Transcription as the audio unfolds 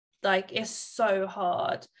Like, it's so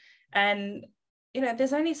hard. And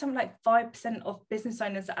there's only something like 5% of business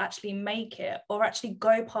owners that actually make it or actually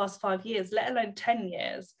go past 5 years, let alone 10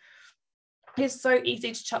 years. It's so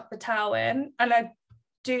easy to chuck the towel in. And I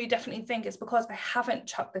do definitely think it's because I haven't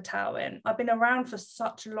chucked the towel in. I've been around for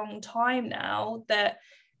such a long time now that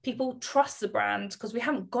people trust the brand because we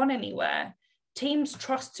haven't gone anywhere. Teams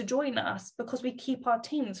trust to join us because we keep our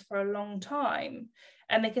teams for a long time.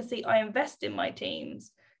 And they can see I invest in my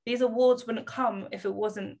teams. These awards wouldn't come if it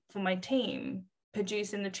wasn't for my team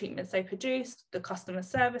producing the treatments they produced, the customer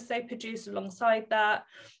service they produced alongside that,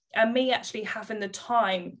 and me actually having the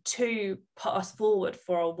time to put us forward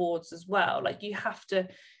for awards as well. Like, you have to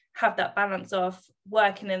have that balance of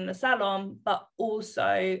working in the salon, but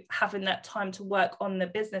also having that time to work on the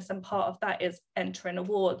business. And part of that is entering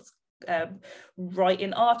awards,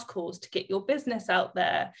 writing articles to get your business out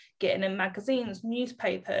there, getting in magazines,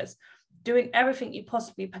 newspapers, doing everything you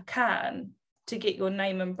possibly can to get your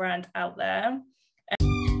name and brand out there.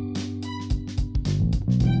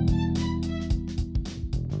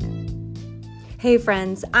 Hey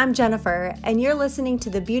friends, I'm Jennifer, and you're listening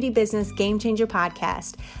to the Beauty Business Game Changer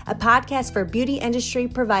Podcast, a podcast for beauty industry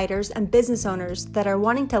providers and business owners that are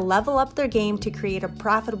wanting to level up their game to create a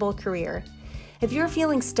profitable career. If you're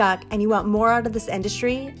feeling stuck and you want more out of this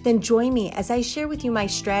industry, then join me as I share with you my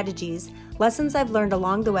strategies, lessons I've learned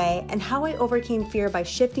along the way, and how I overcame fear by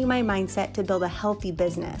shifting my mindset to build a healthy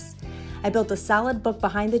business. I built a solid book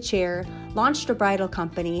behind the chair, launched a bridal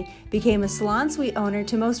company, became a salon suite owner,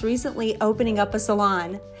 to most recently opening up a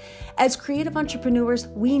salon. As creative entrepreneurs,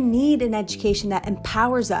 we need an education that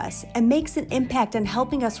empowers us and makes an impact on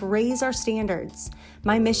helping us raise our standards.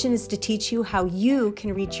 My mission is to teach you how you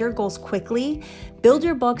can reach your goals quickly, build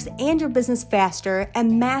your books and your business faster,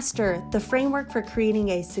 and master the framework for creating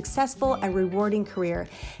a successful and rewarding career.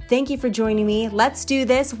 Thank you for joining me. Let's do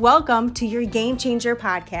this. Welcome to your Game Changer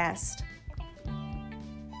Podcast.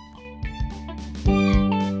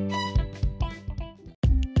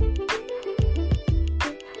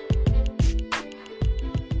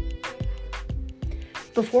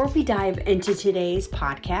 Before we dive into today's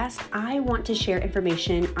podcast, I want to share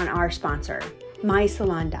information on our sponsor, My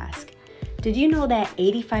Salon Desk. Did you know that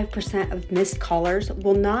 85% of missed callers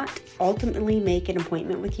will not ultimately make an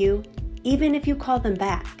appointment with you, even if you call them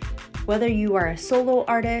back? Whether you are a solo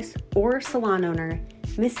artist or salon owner,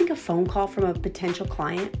 missing a phone call from a potential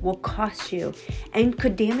client will cost you and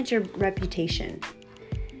could damage your reputation.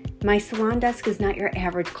 My Salon Desk is not your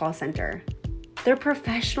average call center. Their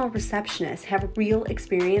professional receptionists have real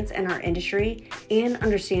experience in our industry and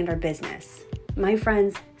understand our business. My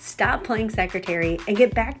friends, stop playing secretary and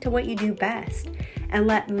get back to what you do best, and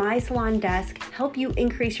let My Salon Desk help you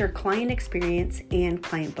increase your client experience and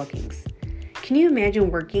client bookings. Can you imagine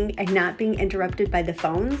working and not being interrupted by the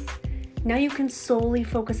phones? Now you can solely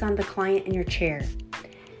focus on the client in your chair.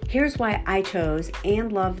 Here's why I chose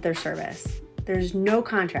and love their service. There's no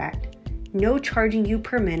contract, no charging you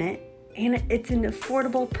per minute, and it's an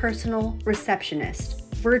affordable personal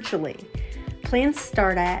receptionist virtually. Plans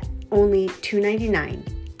start at only $2.99,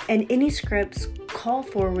 and any scripts, call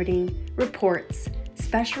forwarding, reports,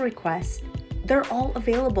 special requests, they're all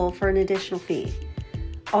available for an additional fee.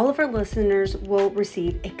 All of our listeners will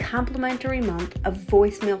receive a complimentary month of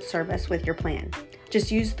voicemail service with your plan.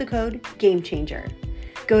 Just use the code GAMECHANGER.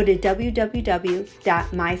 Go to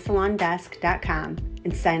www.mysalondesk.com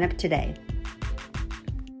and sign up today.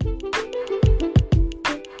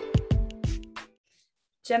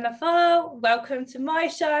 Jennifer, welcome to my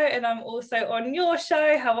show, and I'm also on your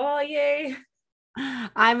show. How are you?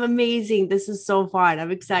 I'm amazing. This is so fun.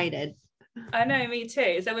 I'm excited. I know, me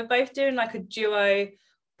too. So we're both doing like a duo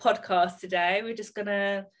podcast today. We're just going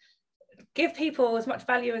to give people as much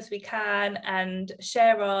value as we can and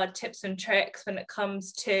share our tips and tricks when it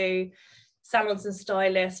comes to salons and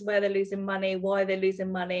stylists, where they're losing money, why they're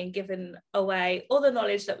losing money, and giving away all the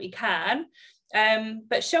knowledge that we can.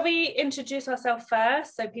 But shall we introduce ourselves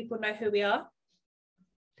first so people know who we are?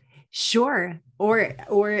 Sure.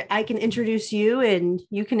 Or I can introduce you and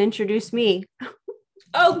you can introduce me.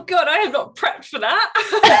 Oh God, I have not prepped for that.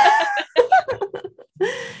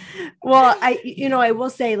 Well, I will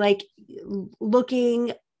say, like,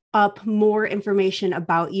 looking up more information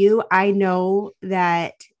about you, I know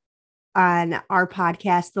that on our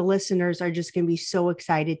podcast, the listeners are just going to be so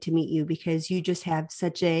excited to meet you because you just have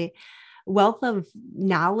such a wealth of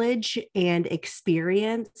knowledge and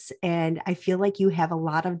experience. And I feel like you have a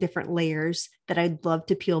lot of different layers that I'd love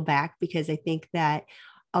to peel back, because I think that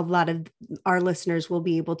a lot of our listeners will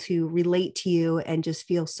be able to relate to you and just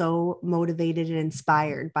feel so motivated and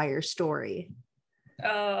inspired by your story.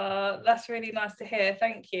 That's really nice to hear.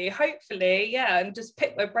 Thank you. Hopefully, yeah, and just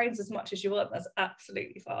pick my brains as much as you want. That's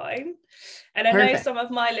absolutely fine. And I know some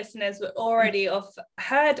of my listeners were already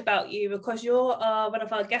heard about you because you're one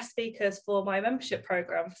of our guest speakers for my membership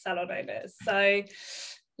program for salon owners. So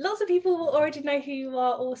lots of people will already know who you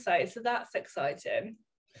are also. So that's exciting.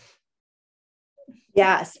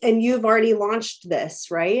 Yes. And you've already launched this,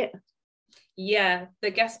 right? Yeah,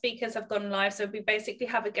 the guest speakers have gone live. So we basically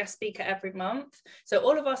have a guest speaker every month. So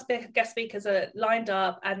all of our guest speakers are lined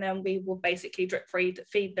up, and then we will basically drip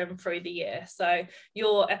feed them through the year. So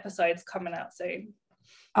your episode's coming out soon.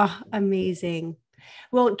 Oh, amazing.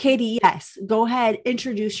 Well, Katie, yes, go ahead,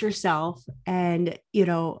 introduce yourself. And, you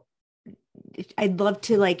know, I'd love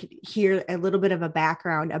to like hear a little bit of a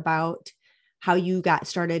background about how you got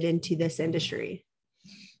started into this industry.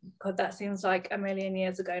 God, that seems like a million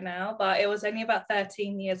years ago now, but it was only about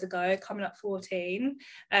 13 years ago, coming up 14.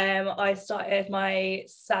 I started my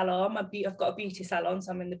salon. I've got a beauty salon,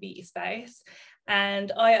 so I'm in the beauty space.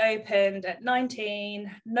 And I opened at 19,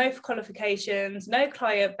 no qualifications, no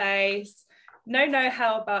client base, no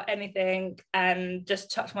know-how about anything, and just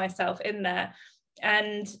chucked myself in there.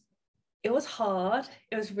 And it was hard.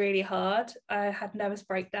 It was really hard. I had nervous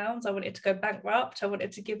breakdowns. I wanted to go bankrupt. I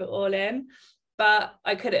wanted to give it all in, but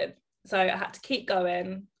I couldn't. So I had to keep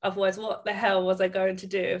going. Otherwise, what the hell was I going to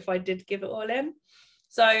do if I did give it all in?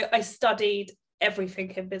 So I studied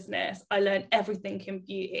everything in business. I learned everything in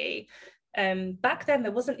beauty. Back then,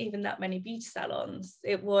 there wasn't even that many beauty salons.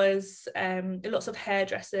 It was lots of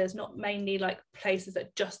hairdressers, not mainly like places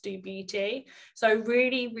that just do beauty. So I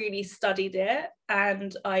really, really studied it,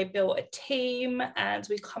 and I built a team, and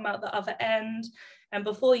we come out the other end. And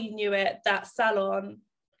before you knew it, that salon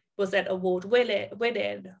was then award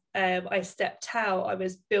winning. I stepped out. I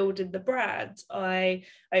was building the brand. I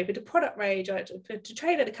opened a product range. I opened a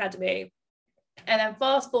training academy. And then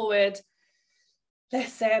fast forward,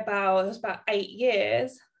 let's say it was about 8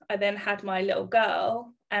 years, I then had my little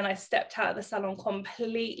girl, and I stepped out of the salon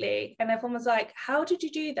completely. And everyone was like, how did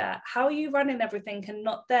you do that? How are you running everything and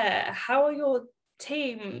not there? How are your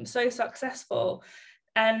team so successful?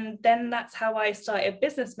 And then that's how I started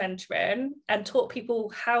business mentoring and taught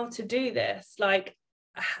people how to do this. Like,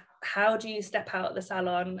 how do you step out of the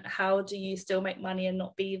salon? How do you still make money and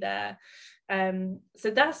not be there? So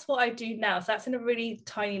that's what I do now. So that's in a really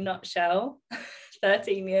tiny nutshell,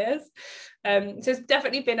 13 years. So it's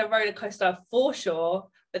definitely been a roller coaster for sure,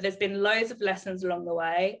 but there's been loads of lessons along the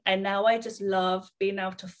way. And now I just love being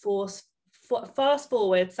able to fast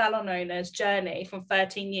forward salon owners' journey from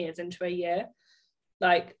 13 years into a year.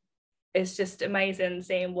 Like, it's just amazing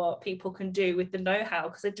seeing what people can do with the know-how,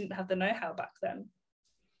 because I didn't have the know-how back then.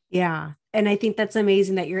 Yeah. And I think that's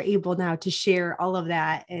amazing that you're able now to share all of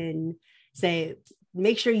that and say,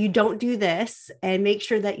 make sure you don't do this and make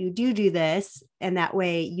sure that you do this. And that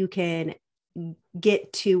way you can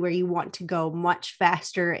get to where you want to go much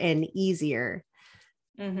faster and easier.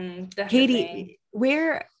 Definitely. Katie,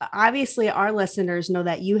 where obviously our listeners know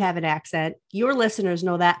that you have an accent. Your listeners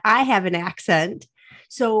know that I have an accent.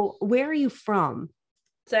 So where are you from?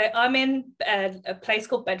 So I'm in a place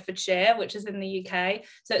called Bedfordshire, which is in the UK.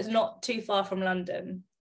 So it's not too far from London.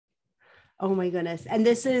 Oh my goodness. And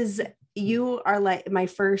you are like my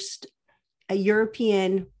first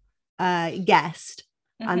European guest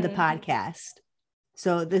on the podcast.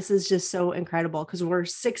 So this is just so incredible because we're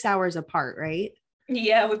 6 hours apart, right?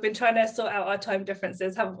 Yeah, we've been trying to sort out our time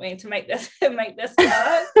differences, haven't we, to make this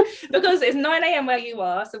work? Because it's 9 a.m. where you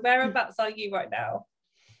are. So whereabouts are you right now?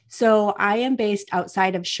 So I am based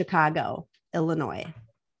outside of Chicago, Illinois,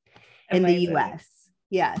 in the US.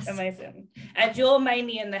 Yes. Amazing. And you're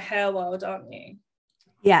mainly in the hair world, aren't you?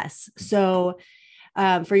 Yes. So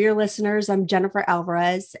for your listeners, I'm Jennifer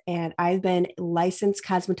Alvarez, and I've been a licensed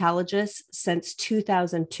cosmetologist since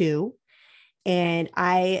 2002. And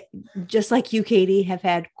I, just like you, Katie, have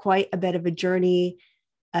had quite a bit of a journey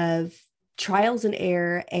of trials and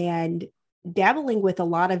error and dabbling with a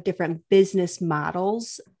lot of different business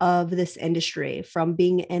models of this industry, from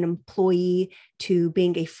being an employee to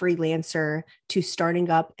being a freelancer to starting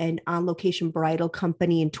up an on-location bridal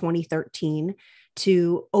company in 2013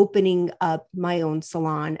 to opening up my own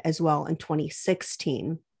salon as well in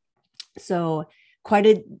 2016. So quite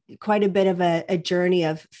a bit of a journey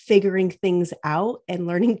of figuring things out and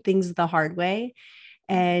learning things the hard way.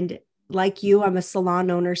 And like you, I'm a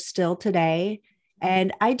salon owner still today.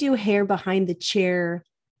 And I do hair behind the chair,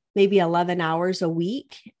 maybe 11 hours a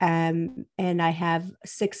week. And I have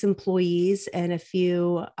 6 employees and a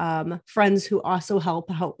few friends who also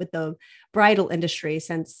help out with the bridal industry,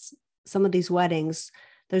 since some of these weddings,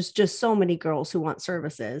 there's just so many girls who want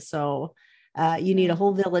services. So You need a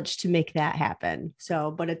whole village to make that happen.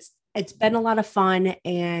 So, but it's been a lot of fun.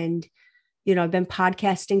 And, you know, I've been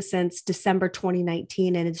podcasting since December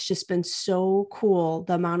 2019, and it's just been so cool,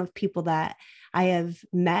 the amount of people that I have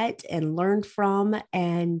met and learned from.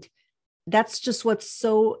 And that's just what's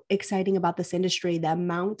so exciting about this industry, the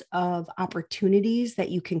amount of opportunities that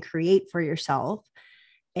you can create for yourself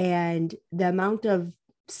and the amount of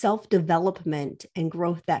self-development and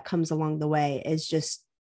growth that comes along the way is just,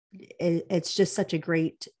 it's just such a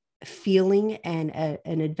great feeling and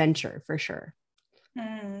an adventure for sure.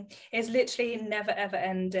 It's literally never ever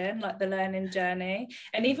ending, like the learning journey.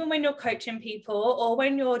 And even when you're coaching people or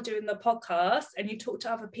when you're doing the podcast and you talk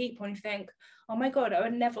to other people and you think, oh my God, I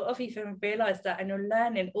would never have even realized that. And you're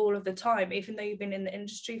learning all of the time, even though you've been in the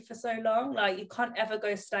industry for so long. Like, you can't ever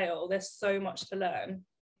go stale. There's so much to learn.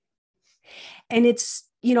 And it's,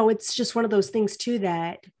 you know, it's just one of those things too,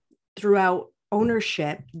 that throughout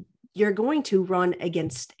ownership, you're going to run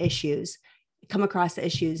against issues, come across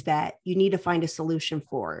issues that you need to find a solution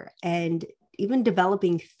for. And even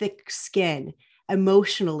developing thick skin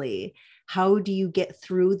emotionally, how do you get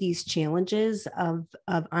through these challenges of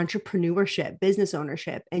entrepreneurship, business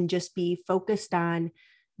ownership, and just be focused on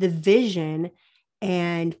the vision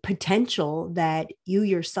and potential that you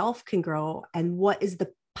yourself can grow, and what is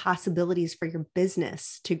the possibilities for your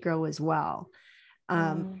business to grow as well.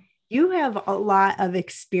 You have a lot of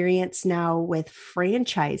experience now with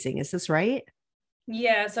franchising. Is this right?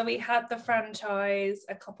 Yeah, so we had the franchise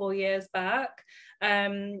a couple of years back.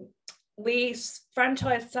 We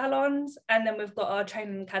franchise salons, and then we've got our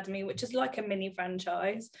training academy, which is like a mini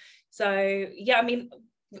franchise. So yeah, I mean,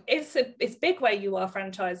 it's big where you are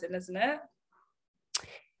franchising, isn't it?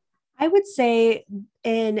 I would say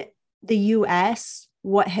in the US,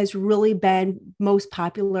 what has really been most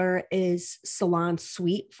popular is salon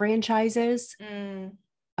suite franchises.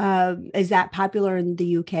 Is that popular in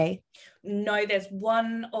the UK? No, there's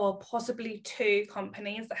one or possibly two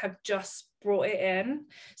companies that have just brought it in.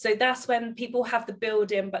 So that's when people have the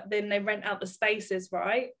building, but then they rent out the spaces,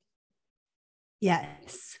 right?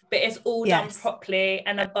 Yes. But it's all done properly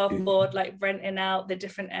and above board, like renting out the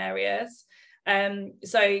different areas.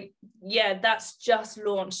 So yeah, that's just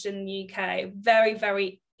launched in the UK. Very,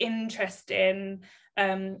 very interesting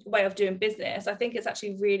way of doing business. I think it's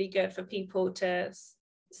actually really good for people to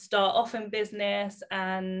start off in business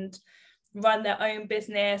and run their own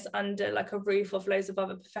business under like a roof of loads of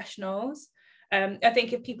other professionals. I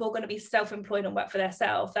think if people are going to be self-employed and work for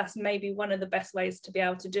themselves, that's maybe one of the best ways to be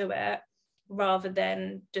able to do it, rather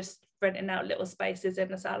than just renting out little spaces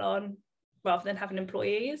in a salon, rather than having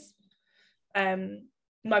employees.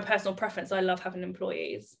 My personal preference, I love having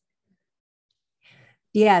employees.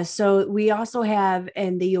 Yeah, so we also have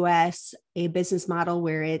in the US a business model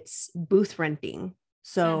where it's booth renting.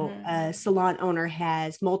 So a salon owner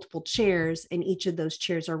has multiple chairs, and each of those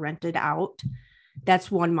chairs are rented out.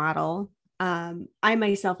 That's one model. I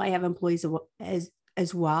myself, I have employees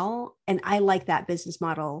as well. And I like that business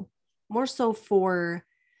model more so for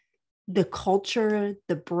the culture,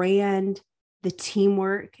 the brand, the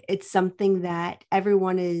teamwork. It's something that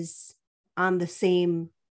everyone is on the same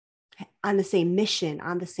mission,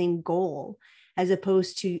 on the same goal, as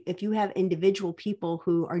opposed to if you have individual people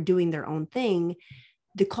who are doing their own thing,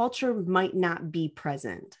 the culture might not be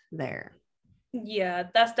present there. Yeah,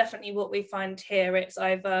 that's definitely what we find here. It's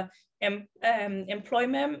either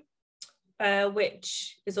employment,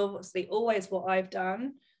 which is obviously always what I've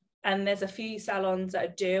done. And there's a few salons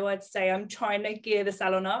that do. I'd say I'm trying to gear the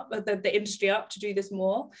salon up, the industry up, to do this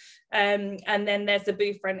more. And then there's the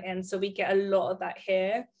booth renting. So we get a lot of that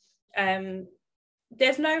here.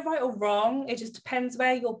 There's no right or wrong. It just depends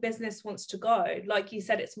where your business wants to go. Like you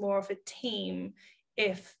said, it's more of a team.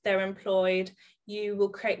 If they're employed, you will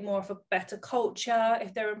create more of a better culture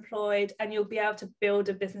if they're employed, and you'll be able to build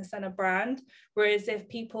a business and a brand. Whereas if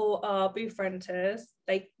people are booth renters,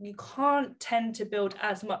 you can't tend to build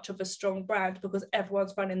as much of a strong brand because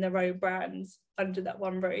everyone's running their own brands under that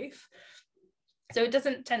one roof. So it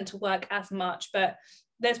doesn't tend to work as much, but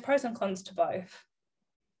there's pros and cons to both.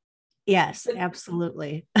 Yes,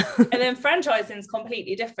 absolutely. And then franchising is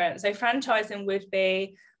completely different. So franchising would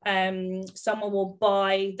be someone will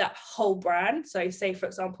buy that whole brand. So say, for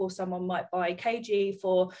example, someone might buy KG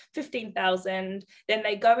for 15,000, then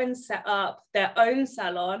they go and set up their own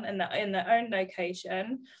salon in their own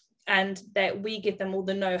location, and that we give them all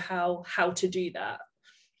the know-how how to do that.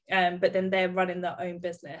 But then they're running their own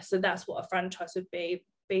business. So that's what a franchise would be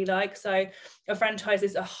like. So a franchise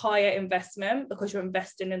is a higher investment because you're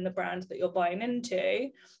investing in the brand that you're buying into,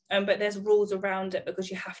 but there's rules around it because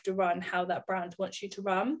you have to run how that brand wants you to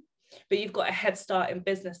run. but you've got a head start in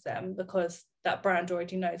business then, because that brand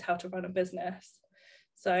already knows how to run a business.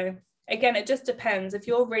 So again, it just depends. If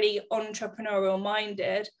you're really entrepreneurial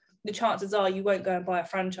minded, the chances are you won't go and buy a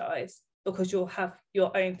franchise, because you'll have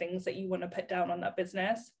your own things that you want to put down on that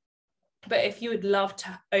business. But if you would love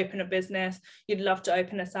to open a business, you'd love to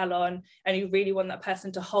open a salon, and you really want that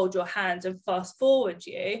person to hold your hand and fast forward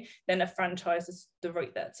you, then a franchise is the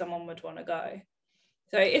route that someone would want to go.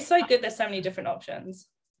 So it's so good. There's so many different options.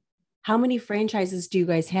 How many franchises do you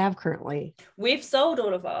guys have currently? We've sold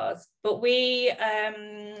all of ours, but we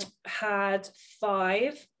had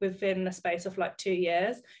 5 within the space of like 2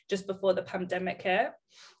 years, just before the pandemic hit.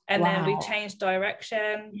 And then we changed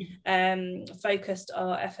direction, focused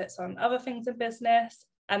our efforts on other things in business.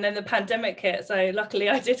 And then the pandemic hit. So luckily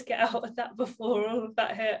I did get out of that before all of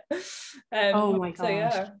that hit. Oh my gosh. So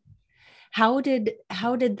yeah. How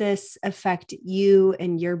did this affect you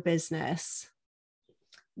and your business?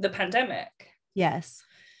 The pandemic? Yes.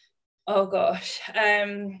 Oh gosh.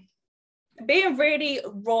 Being really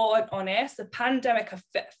raw and honest, the pandemic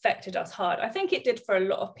affected us hard. I think it did for a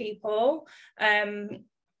lot of people.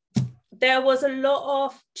 There was a lot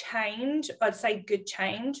of change, I'd say good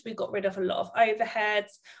change. We got rid of a lot of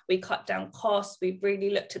overheads. We cut down costs. We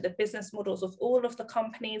really looked at the business models of all of the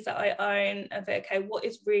companies that I own and think, okay, what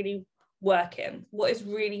is really working? What is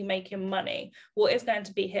really making money? What is going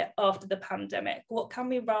to be here after the pandemic? What can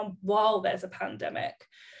we run while there's a pandemic?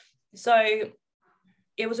 So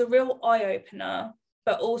it was a real eye-opener,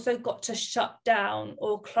 but also got to shut down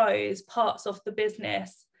or close parts of the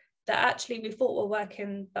business that actually we thought were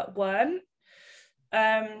working but weren't.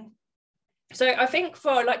 So I think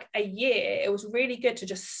for like a year, it was really good to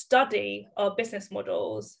just study our business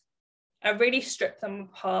models and really strip them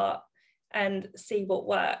apart and see what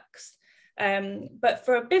works. But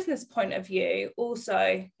for a business point of view,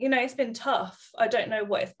 also, you know, it's been tough. I don't know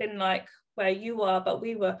what it's been like where you are, but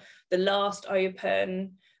we were the last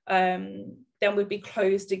open, then we'd be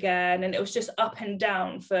closed again. And it was just up and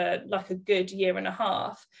down for like a good year and a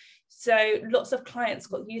half. So lots of clients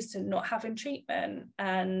got used to not having treatment.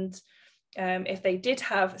 And if they did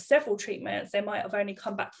have several treatments, they might have only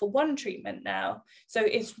come back for one treatment now. So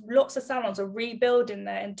it's lots of salons are rebuilding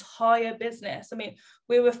their entire business. I mean,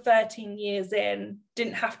 we were 13 years in,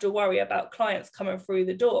 didn't have to worry about clients coming through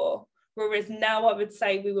the door. Whereas now I would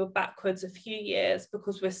say we were backwards a few years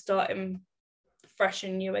because we're starting fresh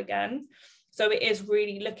and new again. So it is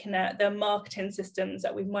really looking at the marketing systems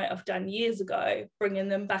that we might have done years ago, bringing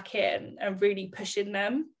them back in and really pushing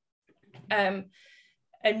them, and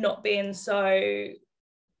not being so,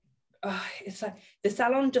 it's like the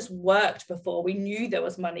salon just worked before. We knew there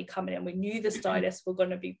was money coming in. We knew the stylists were going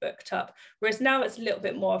to be booked up. Whereas now it's a little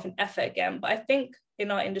bit more of an effort again. But I think in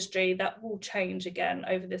our industry, that will change again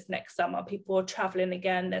over this next summer. People are traveling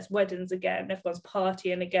again. There's weddings again. Everyone's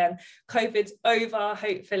partying again. COVID's over,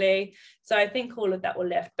 hopefully. So I think all of that will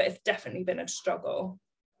lift, but it's definitely been a struggle.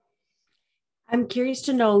 I'm curious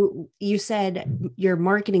to know, you said your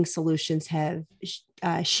marketing solutions have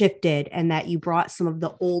shifted and that you brought some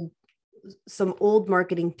old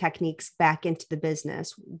marketing techniques back into the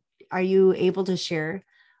business. Are you able to share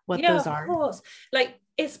what those are? Yeah, of course. Like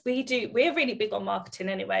we're really big on marketing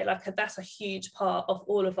anyway. Like that's a huge part of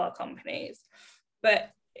all of our companies.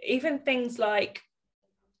 But even things like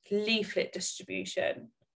leaflet distribution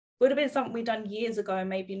would have been something we've done years ago and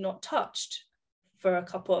maybe not touched for a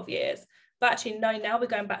couple of years. But actually, no, now we're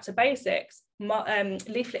going back to basics.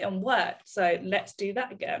 Leafleting worked, so let's do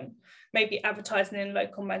that again. Maybe advertising in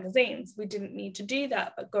local magazines. We didn't need to do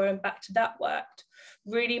that, but going back to that worked.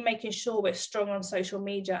 Really making sure we're strong on social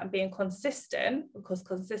media and being consistent, because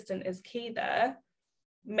consistent is key there.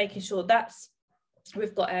 Making sure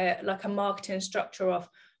we've got a marketing structure of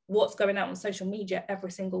what's going out on social media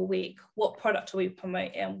every single week. What product are we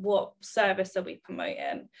promoting? What service are we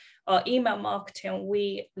promoting? Our email marketing,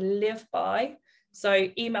 we live by. So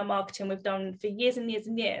email marketing we've done for years and years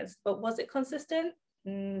and years, but was it consistent?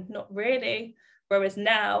 Not really. Whereas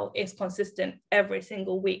now it's consistent every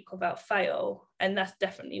single week without fail. And that's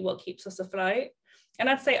definitely what keeps us afloat. And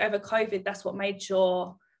I'd say over COVID, that's what made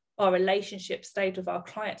sure our relationship stayed with our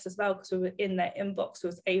clients as well, because we were in their inbox, we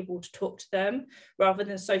was able to talk to them rather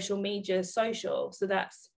than social media is social. So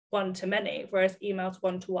that's one to many, whereas email's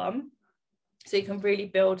one to one. So you can really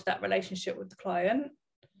build that relationship with the client.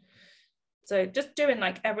 So just doing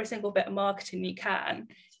like every single bit of marketing you can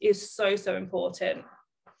is so, so important.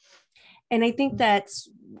 And I think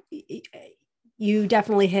you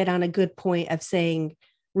definitely hit on a good point of saying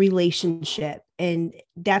relationship. And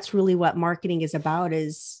that's really what marketing is about,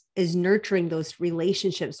 is nurturing those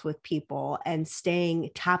relationships with people and staying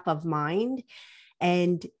top of mind.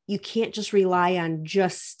 And you can't just rely on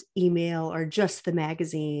just email or just the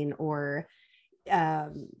magazine or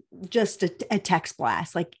just a text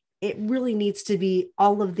blast. Like it really needs to be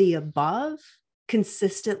all of the above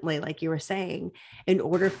consistently, like you were saying, in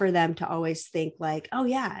order for them to always think like, oh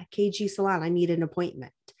yeah, KG Salon, I need an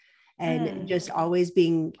appointment. And just always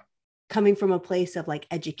coming from a place of like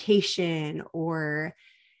education or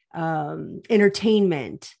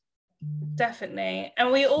entertainment. Definitely.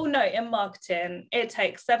 And we all know in marketing, it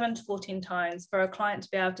takes 7 to 14 times for a client to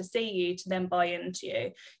be able to see you to then buy into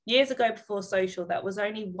you. Years ago, before social, that was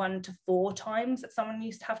only 1 to 4 times that someone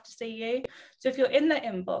used to have to see you. So if you're in their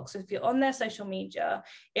inbox, if you're on their social media,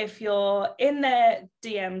 if you're in their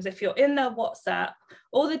DMs, if you're in their WhatsApp,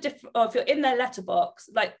 all the different, or if you're in their letterbox,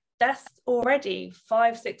 like that's already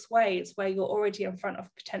 5-6 ways where you're already in front of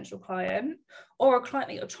a potential client or a client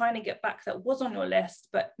that you're trying to get back that was on your list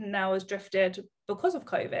but now has drifted because of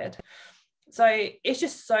COVID. So it's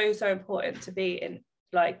just so important to be in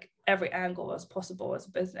like every angle as possible as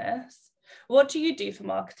a business. What do you do for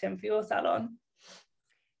marketing for your salon?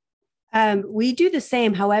 We do the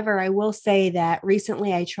same. However, I will say that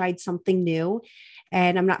recently I tried something new,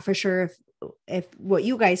 and I'm not for sure if what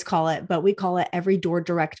you guys call it, but we call it every door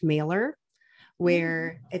direct mailer,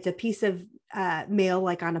 where it's a piece of mail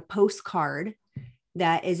like on a postcard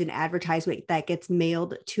that is an advertisement that gets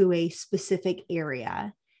mailed to a specific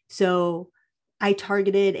area. So I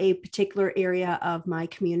targeted a particular area of my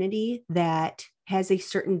community that has a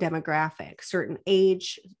certain demographic, certain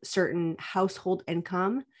age, certain household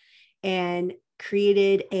income, and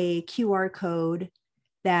created a QR code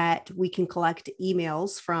that we can collect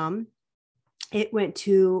emails from. It went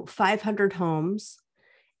to 500 homes,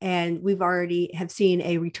 and we've already have seen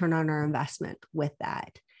a return on our investment with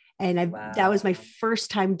that. And that was my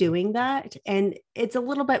first time doing that. And it's a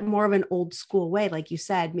little bit more of an old school way. Like you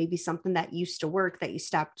said, maybe something that used to work that you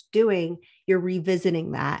stopped doing, you're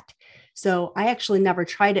revisiting that. So I actually never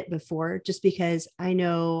tried it before, just because I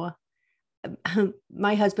know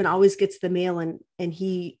my husband always gets the mail and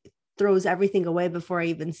he throws everything away before I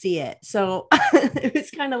even see it. So it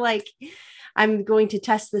was kind of like, I'm going to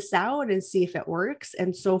test this out and see if it works.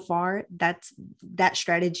 And so far that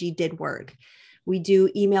strategy did work. We do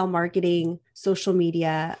email marketing, social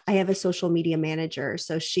media. I have a social media manager.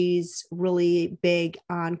 So she's really big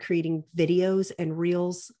on creating videos and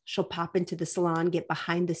reels. She'll pop into the salon, get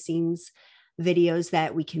behind the scenes videos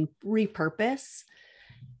that we can repurpose.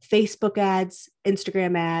 Facebook ads,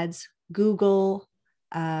 Instagram ads, Google,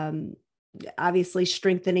 obviously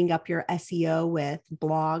strengthening up your SEO with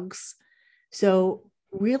blogs. So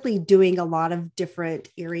really doing a lot of different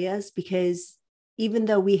areas, because even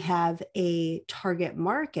though we have a target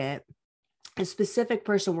market, a specific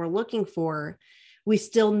person we're looking for, we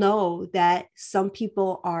still know that some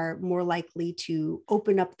people are more likely to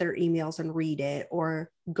open up their emails and read it,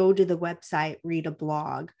 or go to the website, read a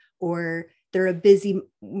blog, or they're busy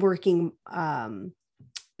working at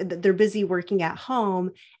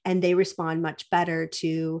home and they respond much better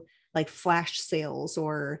to like flash sales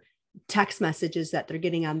or text messages that they're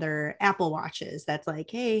getting on their Apple Watches. That's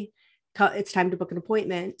like, hey, it's time to book an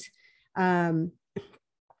appointment.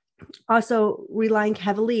 Also relying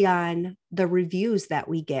heavily on the reviews that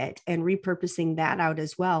we get and repurposing that out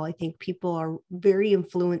as well. I think people are very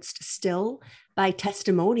influenced still by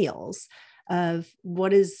testimonials of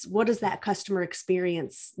what is that customer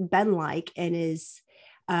experience been like, and is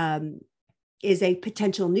a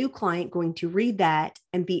potential new client going to read that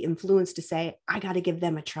and be influenced to say, I got to give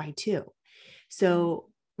them a try too. So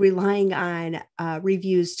relying on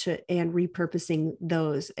reviews and repurposing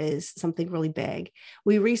those is something really big.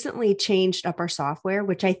 We recently changed up our software,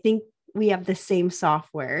 which I think we have the same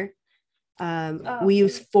software. We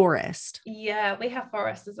use Forest. Yeah, we have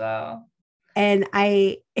Forest as well. And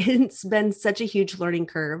it's been such a huge learning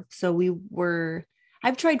curve. So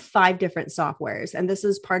I've tried 5 different softwares, and this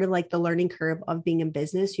is part of like the learning curve of being in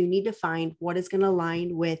business. You need to find what is going to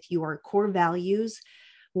align with your core values,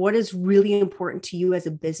 what is really important to you as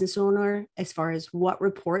a business owner, as far as what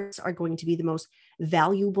reports are going to be the most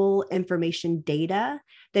valuable information data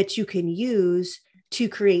that you can use to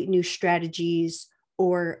create new strategies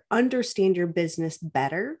or understand your business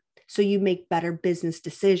better, so you make better business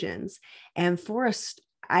decisions. And Forest,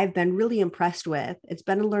 I've been really impressed with. It's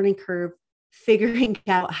been a learning curve figuring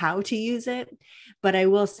out how to use it, but I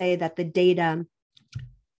will say that the data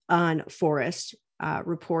on Forest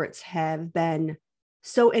reports have been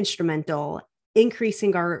so instrumental,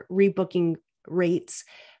 increasing our rebooking rates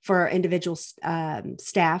for our individual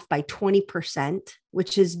staff by 20%,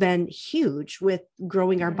 which has been huge with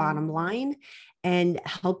growing our bottom line and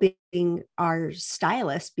helping our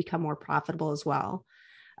stylists become more profitable as well,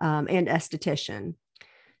 and esthetician.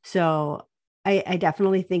 So I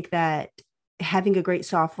definitely think that having a great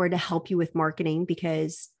software to help you with marketing,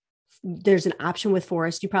 because there's an option with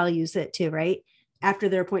Forest, you probably use it too, right? After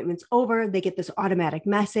their appointment's over, they get this automatic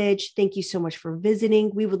message. Thank you so much for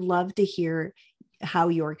visiting. We would love to hear how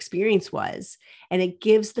your experience was. And it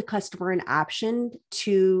gives the customer an option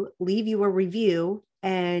to leave you a review.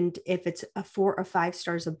 And if it's a 4 or 5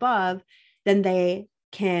 stars above, then they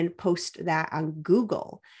can post that on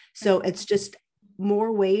Google. So it's just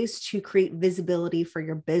more ways to create visibility for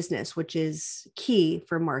your business, which is key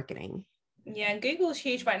for marketing. Yeah, and Google's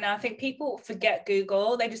huge right now. I think people forget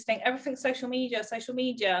Google. They just think everything's social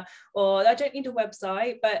media, or I don't need a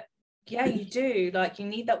website. But yeah, you do. Like, you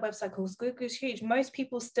need that website because Google's huge. Most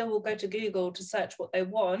people still will go to Google to search what they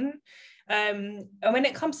want. And when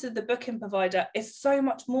it comes to the booking provider, it's so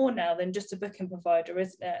much more now than just a booking provider,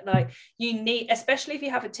 isn't it? Like, you need, especially if you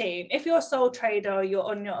have a team, if you're a sole trader, you're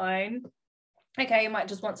on your own. Okay, you might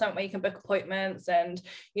just want something where you can book appointments and,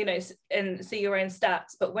 you know, and see your own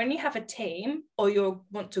stats. But when you have a team or you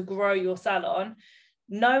want to grow your salon,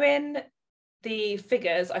 knowing the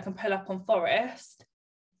figures I can pull up on Forest,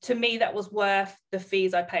 to me, that was worth the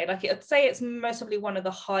fees I paid. Like, I'd say it's most probably one of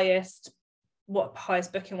the highest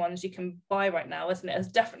booking ones you can buy right now, isn't it? It's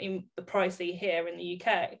definitely the pricey here in the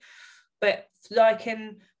UK. But I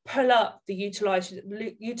can pull up the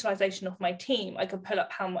utilization of my team. I can pull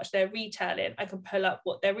up how much they're retailing. I can pull up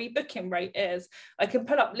what their rebooking rate is. I can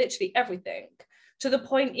pull up literally everything, to the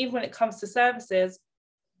point, even when it comes to services,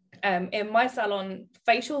 in my salon,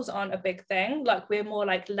 facials aren't a big thing. Like, we're more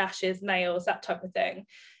like lashes, nails, that type of thing.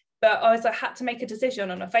 But I had to make a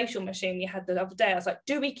decision on a facial machine we had the other day. I was like,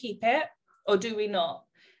 do we keep it or do we not?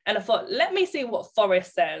 And I thought, let me see what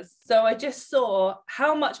Forest says. So I just saw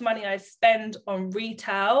how much money I spend on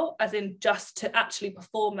retail, as in just to actually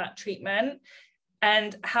perform that treatment,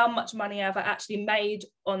 and how much money I've actually made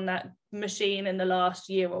on that machine in the last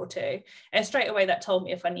year or two. And straight away that told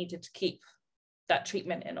me if I needed to keep that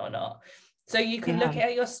treatment in or not. So you can look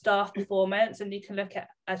at your staff performance, and you can look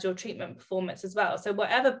at your treatment performance as well. So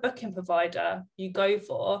whatever booking provider you go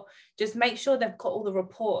for, just make sure they've got all the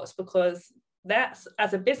reports, because that's,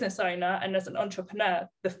 as a business owner and as an entrepreneur,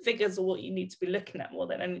 the figures are what you need to be looking at more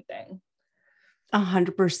than anything.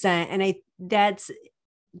 100%. And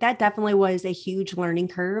that definitely was a huge learning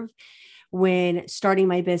curve when starting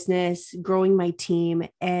my business, growing my team,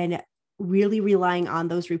 and really relying on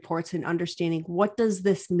those reports and understanding, what does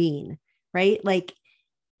this mean, right? Like,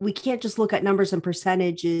 we can't just look at numbers and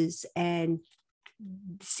percentages and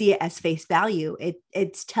see it as face value.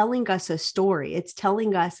 It's telling us a story. It's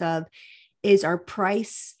telling us of, are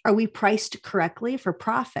we priced correctly for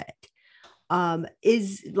profit?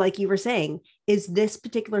 Is, like you were saying, is this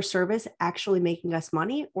particular service actually making us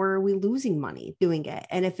money, or are we losing money doing it?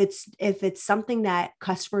 And if it's something that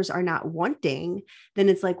customers are not wanting, then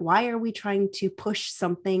it's like, why are we trying to push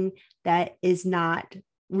something that is not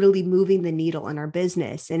really moving the needle in our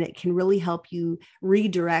business? And it can really help you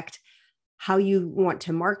redirect how you want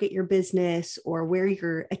to market your business, or where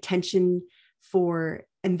your attention for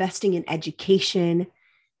investing in education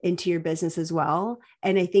into your business as well.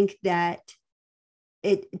 And I think that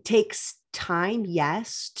it takes time,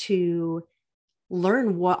 yes, to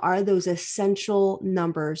learn what are those essential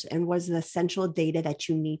numbers and what's the essential data that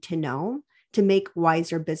you need to know to make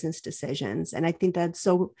wiser business decisions. And I think that's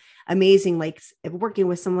so amazing. Like, working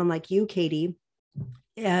with someone like you, Katie,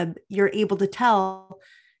 you're able to tell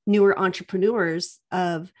newer entrepreneurs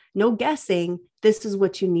of, no guessing, this is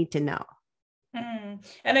what you need to know.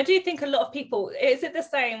 And I do think a lot of people, is it the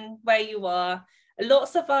same where you are?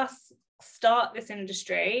 Lots of us start this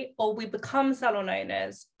industry, or we become salon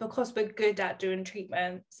owners because we're good at doing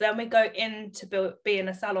treatments. Then we go into being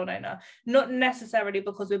a salon owner, not necessarily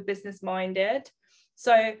because we're business minded.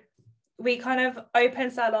 So we kind of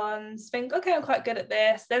open salons, think, okay, I'm quite good at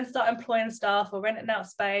this, then start employing staff or renting out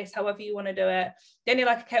space, however you want to do it. Then you're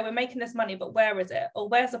like, okay, we're making this money, but where is it? Or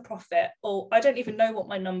where's the profit? Or I don't even know what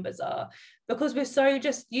my numbers are, because we're so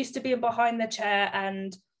just used to being behind the chair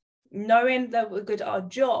and knowing that we're good at our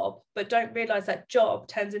job, but don't realize that job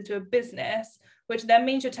turns into a business, which then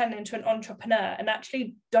means you're turning into an entrepreneur and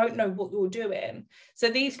actually don't know what you're doing. So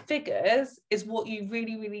these figures is what you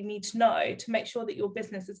really, really need to know to make sure that your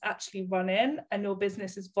business is actually running and your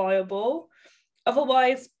business is viable.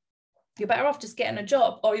 Otherwise, you're better off just getting a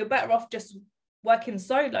job, or you're better off just working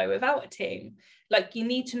solo without a team. Like, you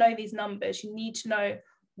need to know these numbers. You need to know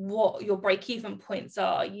what your break-even points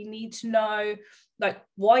are. You need to know like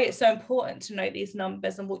why it's so important to know these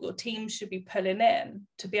numbers and what your team should be pulling in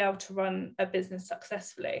to be able to run a business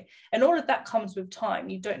successfully. And all of that comes with time.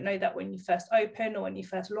 You don't know that when you first open or when you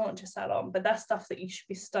first launch a salon, but that's stuff that you should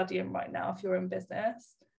be studying right now if you're in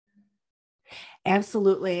business.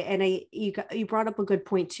 Absolutely. And you brought up a good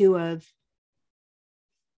point too, of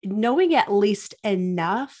knowing at least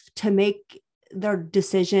enough to make the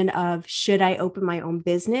decision of, should I open my own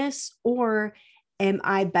business, or am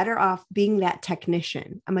I better off being that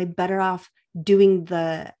technician? Am I better off doing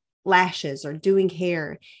the lashes or doing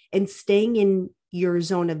hair and staying in your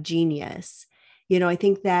zone of genius? I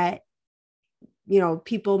think that,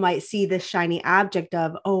 people might see this shiny object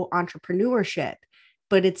of, oh, entrepreneurship,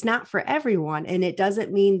 but it's not for everyone. And it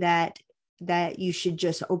doesn't mean that you should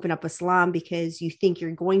just open up a salon because you think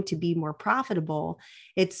you're going to be more profitable.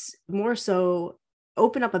 It's more so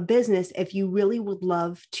open up a business if you really would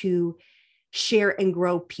love to share and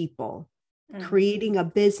grow people, creating a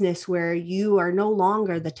business where you are no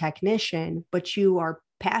longer the technician, but you are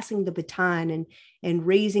passing the baton and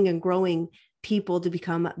raising and growing people to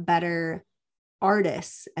become better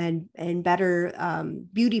artists and better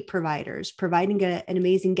beauty providers, providing an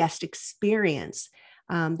amazing guest experience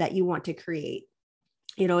that you want to create.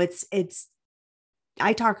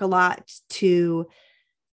 I talk a lot to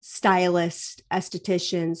stylists,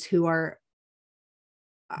 estheticians who are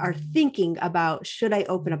thinking about, should I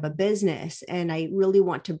open up a business? And I really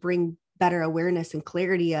want to bring better awareness and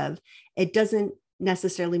clarity of, it doesn't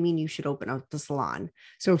necessarily mean you should open up the salon.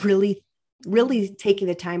 So really, really taking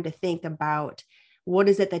the time to think about, what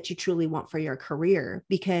is it that you truly want for your career?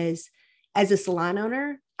 Because as a salon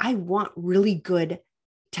owner, I want really good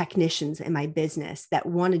technicians in my business that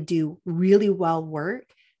want to do really well work,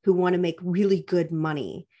 who want to make really good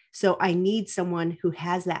money. So I need someone who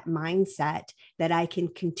has that mindset that I can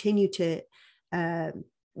continue to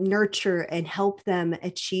nurture and help them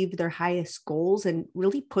achieve their highest goals and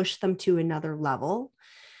really push them to another level.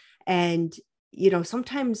 And,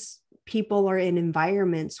 sometimes people are in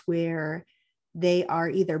environments where they are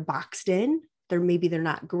either boxed in, they're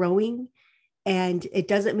not growing. And it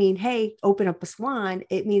doesn't mean, hey, open up a salon.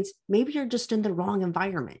 It means maybe you're just in the wrong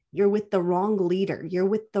environment. You're with the wrong leader. You're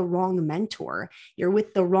with the wrong mentor. You're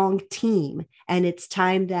with the wrong team. And it's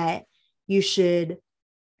time that you should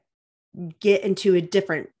get into a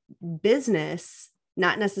different business,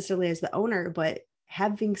 not necessarily as the owner, but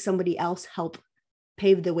having somebody else help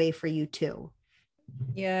pave the way for you too.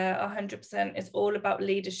 Yeah, 100%. It's all about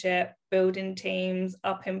leadership, building teams,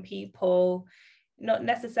 upping people, not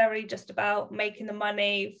necessarily just about making the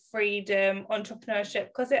money, freedom, entrepreneurship,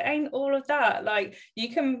 because it ain't all of that. Like, you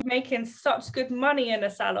can be making such good money in a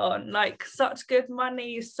salon, like such good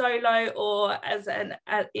money solo or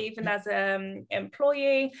even as an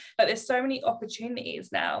employee. But there's so many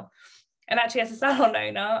opportunities now. And actually, as a salon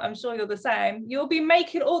owner, I'm sure you're the same. You'll be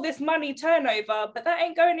making all this money turnover, but that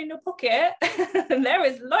ain't going in your pocket. And there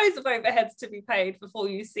is loads of overheads to be paid before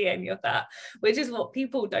you see any of that, which is what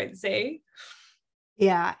people don't see.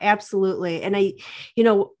 Yeah, absolutely. And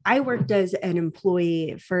I worked as an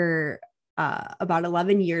employee for about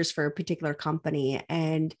 11 years for a particular company.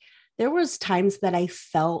 And there was times that I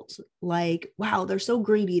felt like, wow, they're so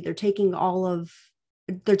greedy. They're taking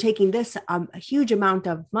this a huge amount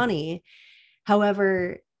of money.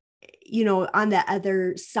 However, on the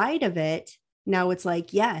other side of it, now it's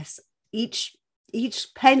like, yes, each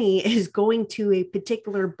penny is going to a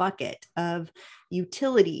particular bucket of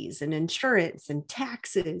utilities and insurance and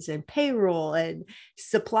taxes and payroll and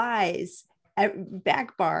supplies,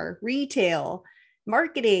 back bar, retail,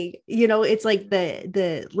 marketing. It's like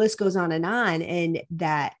the list goes on, and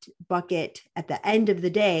that bucket at the end of the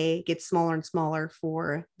day gets smaller and smaller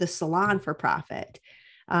for the salon for profit.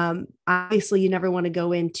 Obviously, you never want to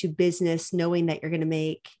go into business knowing that you're going to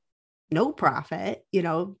make no profit,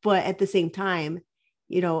 but at the same time,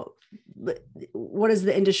 what is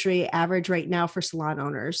the industry average right now for salon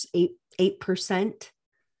owners? 8%.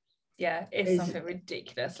 Yeah, it's something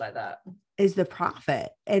ridiculous like that. Is the profit.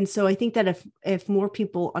 And so I think that if more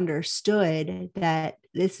people understood that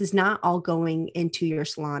this is not all going into your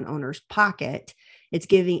salon owner's pocket, it's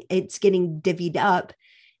getting divvied up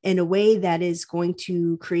in a way that is going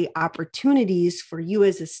to create opportunities for you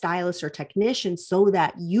as a stylist or technician so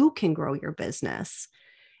that you can grow your business.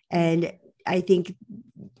 And I think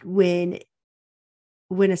I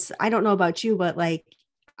don't know about you, but like,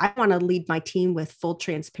 I want to lead my team with full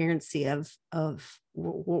transparency of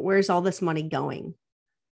where's all this money going.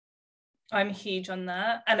 I'm huge on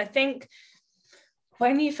that. And I think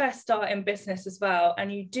when you first start in business as well,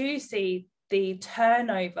 and you do see the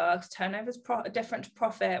turnover, because turnover is different to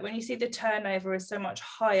profit. When you see the turnover is so much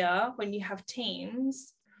higher when you have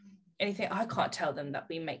teams, and you think, I can't tell them that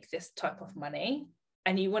we make this type of money,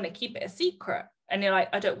 and you want to keep it a secret, and you're like,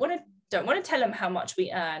 I don't want to tell them how much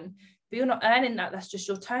we earn, but you're not earning that. That's just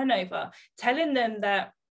your turnover. Telling them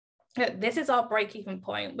that this is our break-even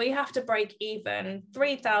point. We have to break even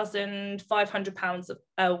 £3,500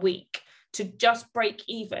 a week to just break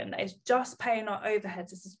even. It's just paying our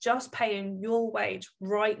overheads. This is just paying your wage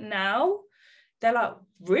right now. They're like,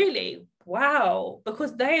 really? Wow.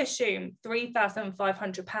 Because they assume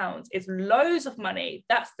 £3,500 is loads of money.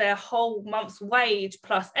 That's their whole month's wage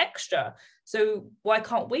plus extra. So why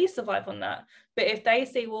can't we survive on that? But if they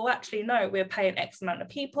say, well, actually, no, we're paying X amount of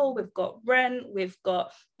people, we've got rent, we've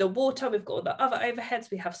got the water, we've got all the other overheads,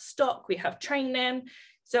 we have stock, we have training.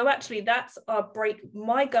 So actually that's our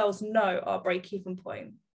my girls know our break-even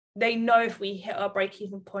point. They know if we hit our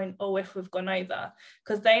break-even point or if we've gone over,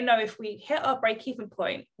 because they know if we hit our break-even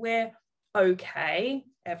point, we're okay,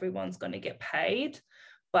 everyone's going to get paid,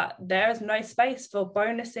 but there's no space for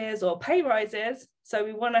bonuses or pay rises. So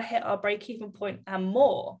we want to hit our break-even point and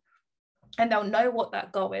more. And they'll know what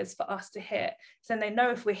that goal is for us to hit. So they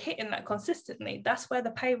know if we're hitting that consistently, that's where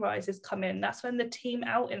the pay rises come in. That's when the team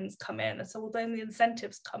outings come in. That's all when the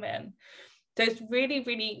incentives come in. So it's really,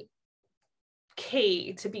 really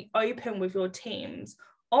key to be open with your teams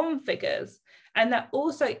on figures. And that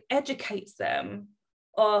also educates them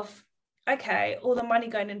of, okay, all the money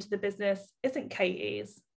going into the business isn't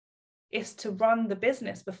Katie's. It's to run the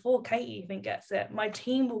business before Katie even gets it. My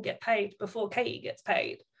team will get paid before Katie gets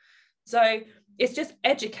paid. So it's just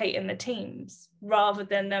educating the teams rather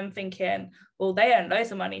than them thinking, well, they earn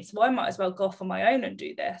loads of money, so I might as well go off on my own and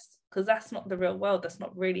do this, because that's not the real world. That's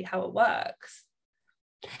not really how it works.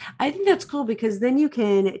 I think that's cool, because then you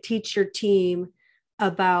can teach your team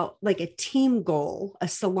about like a team goal, a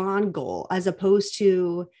salon goal, as opposed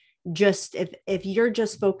to just if you're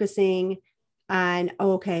just focusing on,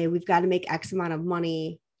 okay, we've got to make X amount of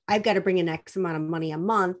money, I've got to bring in X amount of money a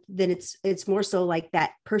month, then it's more so like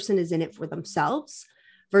that person is in it for themselves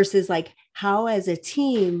versus like, how as a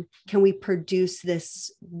team can we produce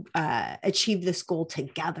this, achieve this goal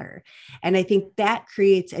together? And I think that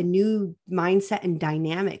creates a new mindset and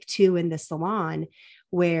dynamic too in the salon,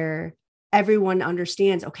 where everyone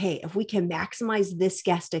understands, okay, if we can maximize this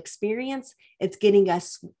guest experience, it's getting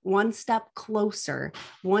us one step closer,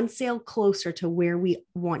 one sale closer to where we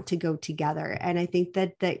want to go together. And I think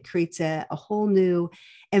that creates a whole new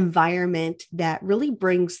environment that really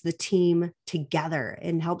brings the team together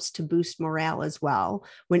and helps to boost morale as well,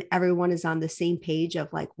 when everyone is on the same page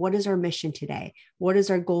of like, what is our mission today? What is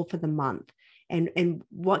our goal for the month? And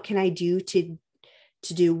what can I do to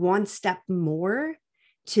do one step more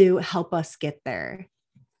to help us get there?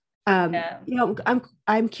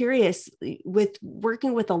 I'm curious, with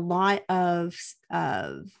working with a lot of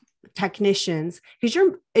technicians,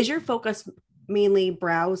 because is your focus mainly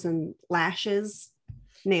brows and lashes,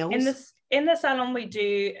 nails? In the salon, we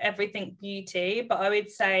do everything beauty, but I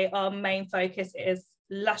would say our main focus is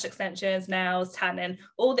lash extensions, nails, tanning,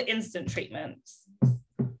 all the instant treatments.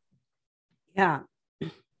 Yeah.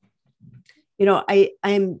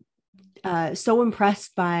 I'm so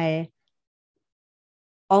impressed by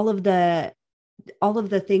all of the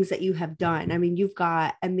things that you have done. I mean, you've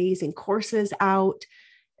got amazing courses out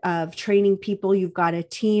of training people. You've got a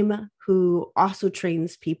team who also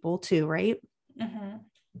trains people too, right? Mm-hmm.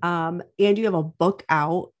 And you have a book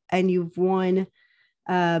out, and you've won,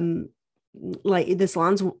 like the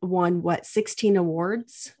salon's won 16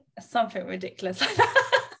 awards? Something ridiculous.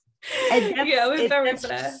 Yeah, we're very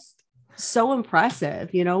blessed. So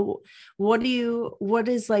impressive. What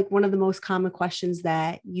is like one of the most common questions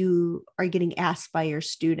that you are getting asked by your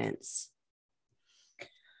students?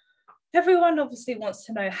 Everyone obviously wants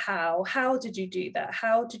to know how did you do that?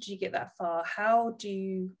 How did you get that far? How do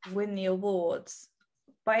you win the awards?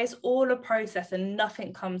 But it's all a process and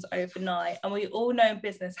nothing comes overnight. And we all know in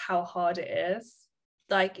business how hard it is.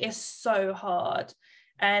 Like, it's so hard.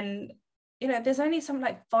 And there's only something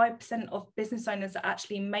like 5% of business owners that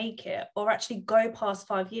actually make it or actually go past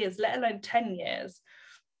 5 years, let alone 10 years.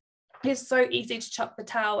 It's so easy to chuck the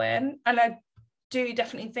towel in. And I do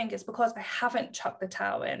definitely think it's because I haven't chucked the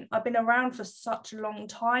towel in. I've been around for such a long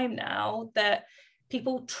time now that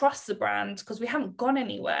people trust the brand because we haven't gone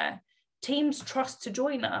anywhere. Teams trust to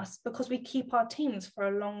join us because we keep our teams for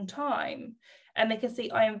a long time. And they can see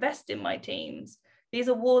I invest in my teams. These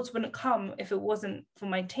awards wouldn't come if it wasn't for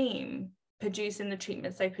my team. producing the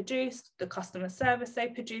treatments they produce, the customer service they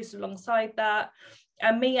produce alongside that,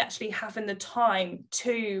 and me actually having the time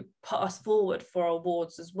to put us forward for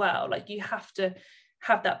awards as well. Like, you have to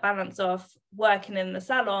have that balance of working in the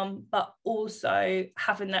salon, but also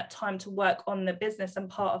having that time to work on the business. And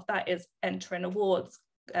part of that is entering awards,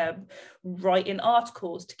 writing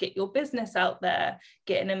articles to get your business out there,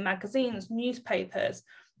 getting in magazines, newspapers,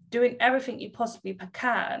 doing everything you possibly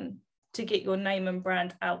can to get your name and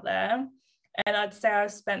brand out there. And I'd say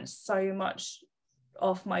I've spent so much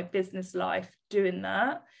of my business life doing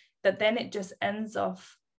that then it just ends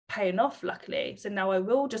off paying off, luckily. So now I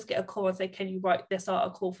will just get a call and say, can you write this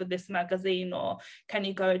article for this magazine, or can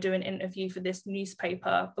you go do an interview for this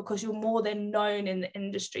newspaper, because you're more than known in the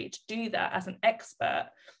industry to do that as an expert.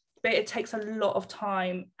 But it takes a lot of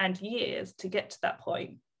time and years to get to that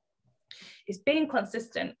point. It's being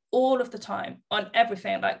consistent all of the time on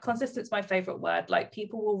everything. Like, consistent is my favorite word. Like,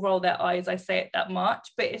 people will roll their eyes I say it that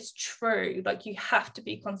much, but it's true. Like, you have to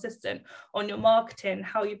be consistent on your marketing,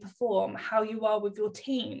 how you perform, how you are with your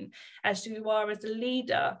team, as you are as a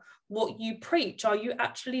leader, what you preach. Are you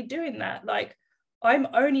actually doing that? Like, I'm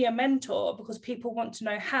only a mentor because people want to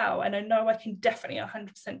know how, and I know I can definitely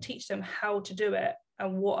 100% teach them how to do it.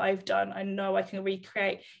 And what I've done, I know I can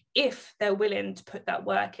recreate if they're willing to put that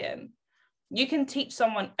work in. You can teach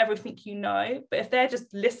someone everything you know, but if they're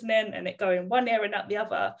just listening and it going one ear and out the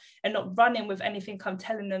other and not running with anything I'm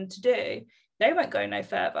telling them to do, they won't go no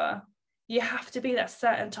further. You have to be that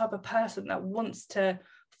certain type of person that wants to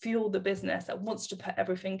fuel the business, that wants to put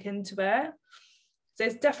everything into it. So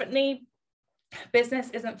it's definitely, business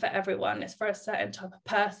isn't for everyone. It's for a certain type of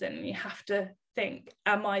person. You have to think,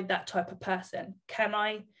 am I that type of person? Can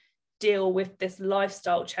I deal with this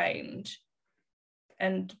lifestyle change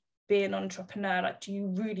and be an entrepreneur? Like, do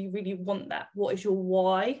you really, really want that? What is your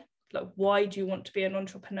why? Like, why do you want to be an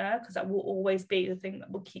entrepreneur? Because that will always be the thing that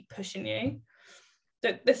will keep pushing you.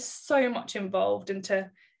 There's so much involved into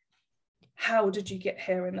how did you get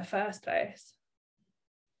here in the first place.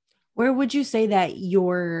 Where would you say that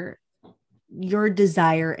your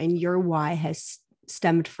desire and your why has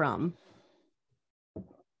stemmed from?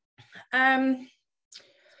 My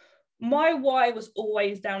why was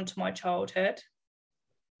always down to my childhood.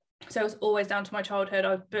 So it was always down to my childhood.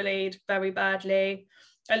 I was bullied very badly.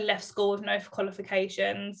 I left school with no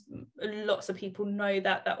qualifications. Lots of people know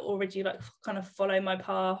that already, like, kind of follow my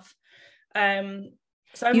path.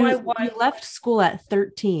 So you left school at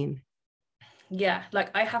 13. Yeah,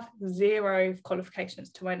 like, I have 0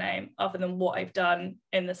 qualifications to my name other than what I've done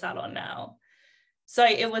in the salon now. So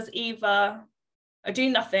it was either I do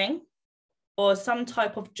nothing or some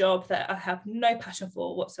type of job that I have no passion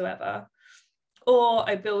for whatsoever, or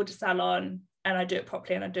I build a salon and I do it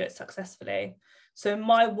properly and I do it successfully. So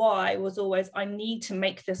my why was always, I need to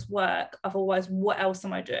make this work. Otherwise, what else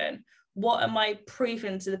am I doing? What am I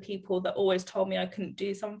proving to the people that always told me I couldn't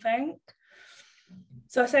do something?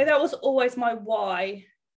 So I say that was always my why,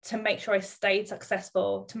 to make sure I stayed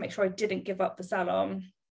successful, to make sure I didn't give up the salon,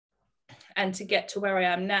 and to get to where I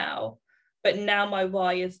am now. But now my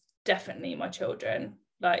why is definitely my children,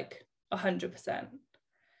 like 100%.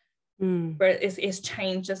 Where it's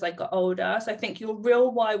changed as I got older. So I think your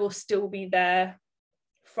real why will still be there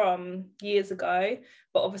from years ago,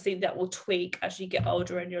 but obviously that will tweak as you get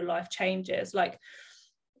older and your life changes. Like,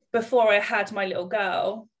 before I had my little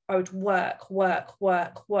girl, I would work.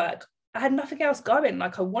 I had nothing else going.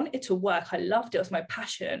 Like, I wanted to work. I loved it. It was my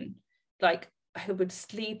passion. Like, I would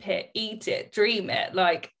sleep it, eat it, dream it.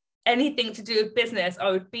 Like, anything to do with business, I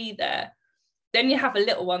would be there. Then you have a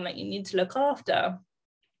little one that you need to look after.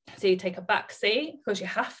 So you take a back seat because you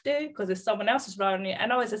have to, because if someone else is relying on you.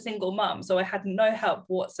 And I was a single mum, so I had no help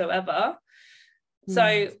whatsoever.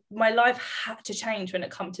 So my life had to change when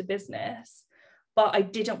it comes to business, but I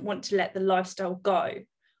didn't want to let the lifestyle go. I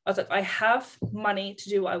was like, I have money to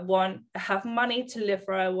do what I want. I have money to live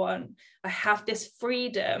where I want. I have this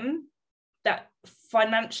freedom that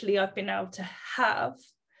financially I've been able to have,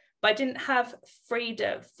 but I didn't have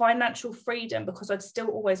financial freedom, because I'd still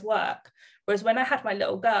always work. Whereas when I had my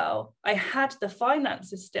little girl, I had the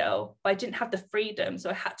finances still, but I didn't have the freedom. So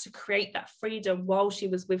I had to create that freedom while she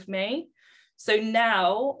was with me. So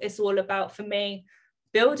now it's all about, for me,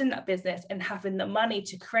 building that business and having the money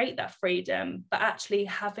to create that freedom, but actually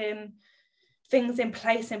having things in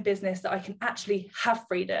place in business that I can actually have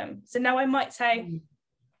freedom. So now I might say,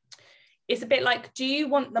 it's a bit like, do you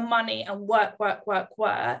want the money and work?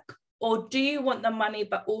 Or do you want the money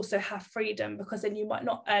but also have freedom? Because then you might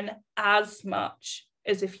not earn as much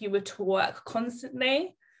as if you were to work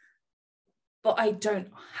constantly. But I don't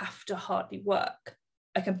have to hardly work.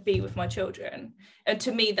 I can be with my children. And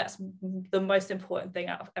to me, that's the most important thing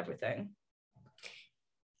out of everything.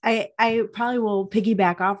 I probably will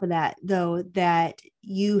piggyback off of that, though, that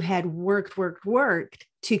you had worked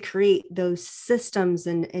to create those systems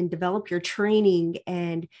and develop your training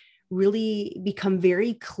and really become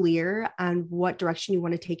very clear on what direction you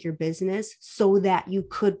want to take your business so that you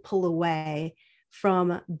could pull away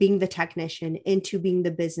from being the technician into being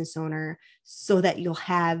the business owner, so that you'll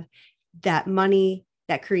have that money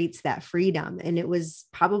that creates that freedom. And it was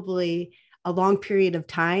probably a long period of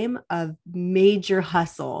time of major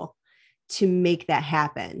hustle to make that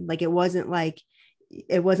happen. Like, it wasn't like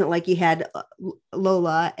you had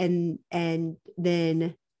Lola and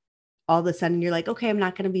then all of a sudden you're like, okay, I'm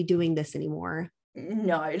not going to be doing this anymore.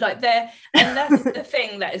 No, like there, and that's the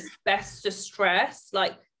thing that is best to stress.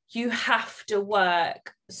 Like, you have to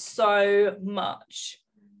work so much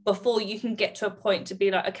before you can get to a point to be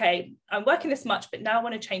like, okay, I'm working this much, but now I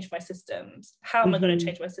want to change my systems. How am I going to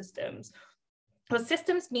change my systems? Well,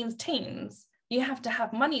 systems means teams. You have to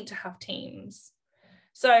have money to have teams.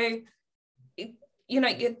 So,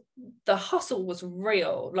 the hustle was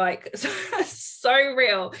real, like so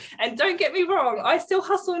real. And don't get me wrong, I still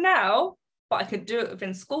hustle now, but I could do it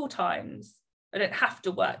within school times. I don't have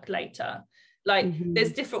to work later. Like,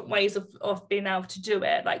 there's different ways of being able to do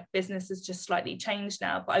it. Like, business has just slightly changed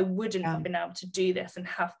now, but I wouldn't have been able to do this and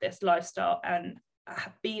have this lifestyle and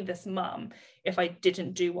be this mum if I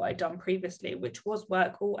didn't do what I'd done previously, which was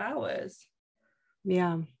work all hours.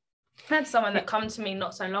 Yeah. I had someone that come to me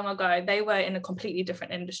not so long ago. They were in a completely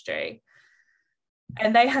different industry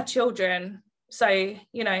and they had children. So,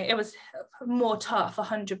 it was more tough,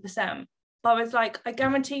 100%. But I was like, I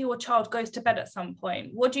guarantee your child goes to bed at some point.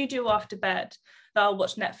 What do you do after bed? They'll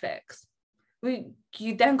watch Netflix.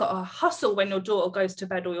 You then got to hustle when your daughter goes to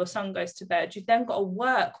bed or your son goes to bed. You then got to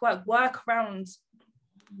work around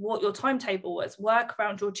what your timetable was, work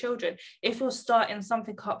around your children. If you're starting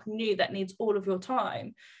something up new that needs all of your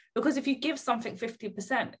time, because if you give something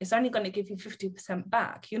 50%, it's only going to give you 50%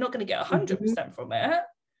 back. You're not going to get 100% from it.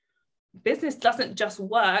 Business doesn't just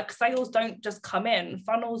work. Sales don't just come in.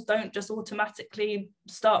 Funnels don't just automatically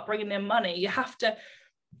start bringing in money. You have to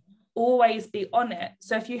always be on it.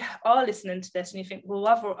 So if you are listening to this and you think, well,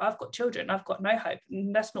 I've got children, I've got no hope,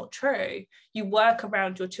 and that's not true. You work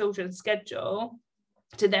around your children's schedule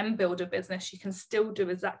to then build a business. You can still do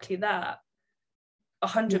exactly that.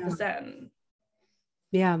 100%.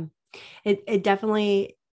 Yeah. It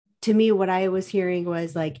definitely, to me, what I was hearing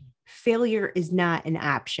was like, failure is not an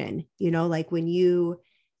option. Like when you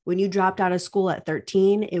dropped out of school at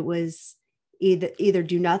 13, it was either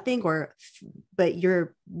do nothing but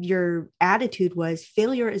your attitude was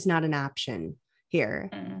failure is not an option here.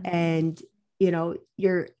 And,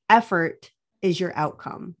 your effort is your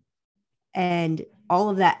outcome. And all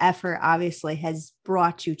of that effort obviously has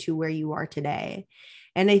brought you to where you are today.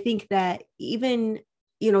 And I think that even,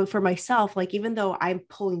 for myself, like, even though I'm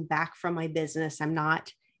pulling back from my business, I'm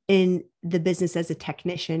not in the business as a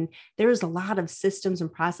technician, there's a lot of systems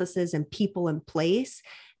and processes and people in place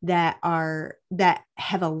that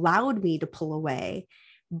have allowed me to pull away.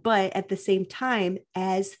 But at the same time,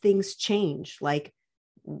 as things change, like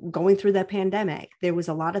going through the pandemic, there was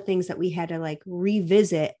a lot of things that we had to like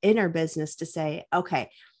revisit in our business to say,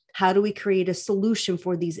 okay, how do we create a solution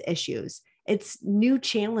for these issues? It's new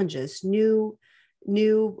challenges, new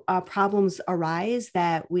problems arise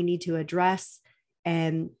that we need to address.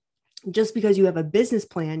 And just because you have a business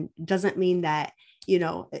plan doesn't mean that,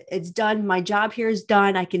 it's done. My job here is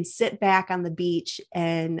done. I can sit back on the beach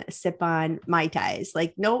and sip on Mai Tais.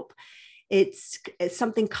 Like, nope. It's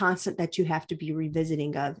something constant that you have to be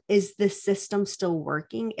revisiting of. Is this system still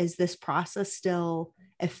working? Is this process still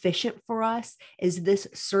efficient for us? Is this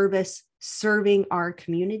service serving our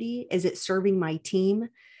community? Is it serving my team?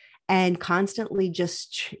 And constantly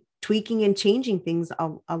just tweaking and changing things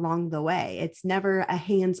along the way. It's never a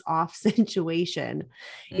hands-off situation,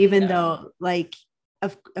 even though, like,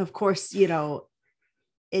 of course,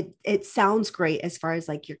 it sounds great as far as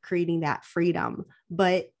like you're creating that freedom,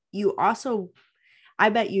 but you also, I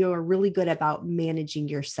bet you are really good about managing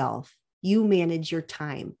yourself. You manage your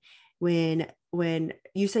time. When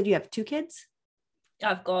you said you have 2 kids?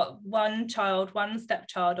 I've got 1 child, 1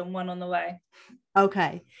 stepchild, and 1 on the way.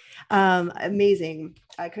 Okay. Amazing.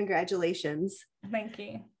 Congratulations. Thank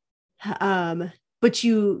you. But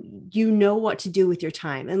you know what to do with your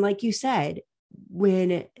time. And like you said,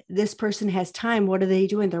 when this person has time, what are they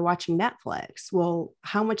doing? They're watching Netflix. Well,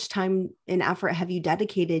 how much time and effort have you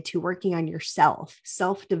dedicated to working on yourself?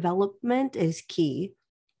 Self-development is key.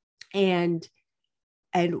 And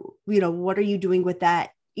what are you doing with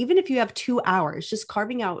that even if you have 2 hours, just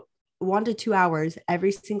carving out 1 to 2 hours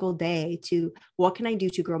every single day to what can I do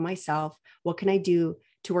to grow myself? What can I do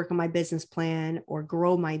to work on my business plan or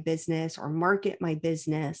grow my business or market my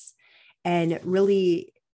business? And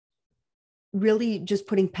really, really just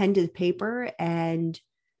putting pen to paper and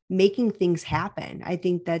making things happen. I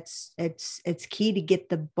think that's it's key to get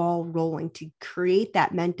the ball rolling, to create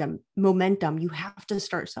that momentum. You have to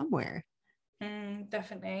start somewhere.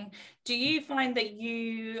 Definitely. Do you find that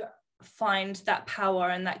you find that power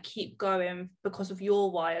and that keep going because of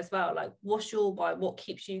your why as well? Like, what's your why? What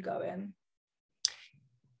keeps you going?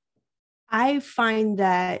 I find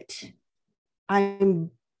that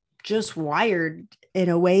I'm just wired in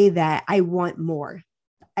a way that I want more.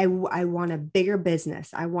 I want a bigger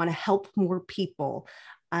business. I want to help more people.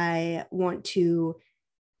 I want to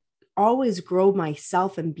always grow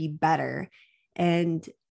myself and be better. And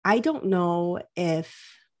I don't know if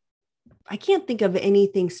I can't think of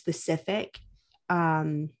anything specific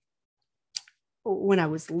when I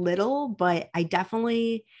was little, but I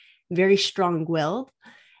definitely very strong-willed.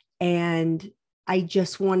 And I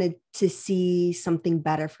just wanted to see something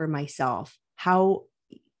better for myself.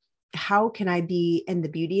 How can I be in the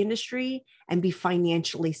beauty industry and be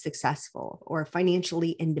financially successful or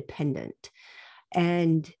financially independent?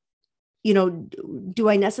 And, do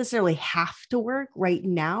I necessarily have to work right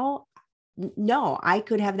now? No, I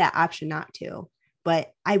could have that option not to,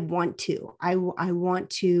 but I want to. I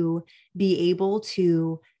want to be able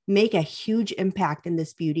to make a huge impact in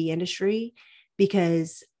this beauty industry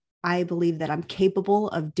because I believe that I'm capable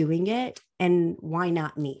of doing it. And why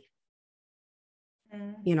not me?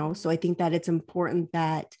 So I think that it's important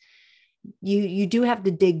that you do have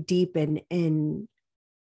to dig deep and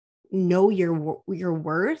know your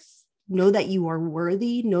worth, know that you are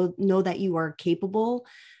worthy, know that you are capable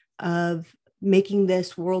of making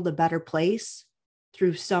this world a better place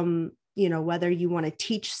through some, whether you want to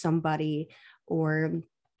teach somebody or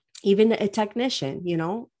even a technician,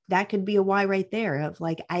 that could be a why right there of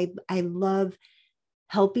like, I love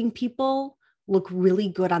helping people look really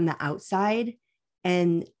good on the outside.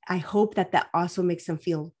 And I hope that also makes them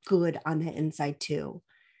feel good on the inside too.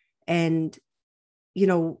 And,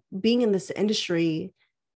 being in this industry,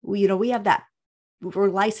 we have that, we're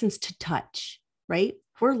licensed to touch, right?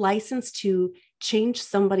 We're licensed to change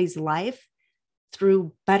somebody's life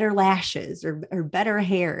through better lashes or better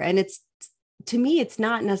hair. And to me, it's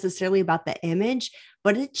not necessarily about the image,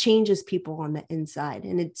 but it changes people on the inside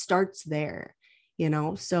and it starts there,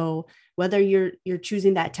 so whether you're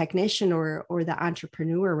choosing that technician or the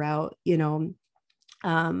entrepreneur route,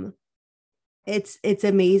 it's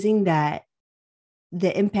amazing that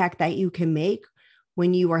the impact that you can make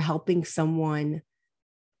when you are helping someone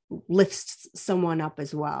lift someone up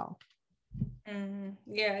as well.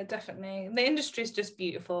 Yeah, definitely. The industry is just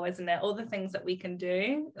beautiful, isn't it? All the things that we can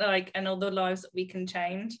do, and all the lives that we can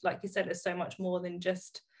change. Like you said, it's so much more than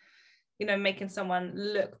just, making someone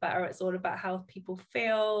look better. It's all about how people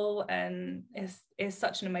feel, and it's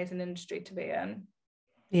such an amazing industry to be in.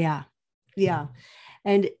 Yeah.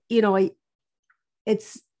 And,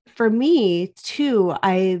 it's for me too,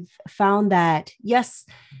 I've found that, yes,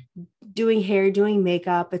 doing hair, doing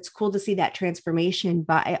makeup, it's cool to see that transformation,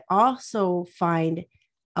 but I also find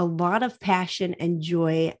a lot of passion and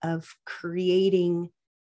joy of creating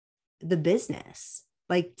the business.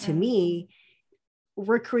 Like to me,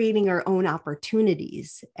 we're creating our own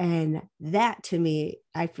opportunities. And that to me,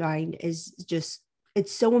 I find is just,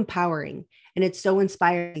 it's so empowering and it's so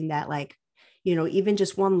inspiring that even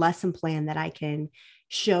just one lesson plan that I can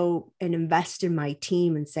show and invest in my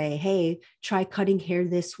team and say, hey, try cutting hair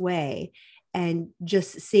this way. And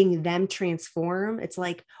just seeing them transform. It's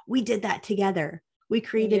like, we did that together. We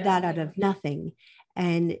created that out of nothing.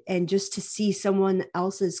 And just to see someone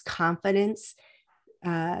else's confidence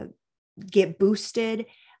get boosted,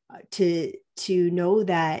 to know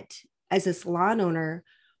that as a salon owner,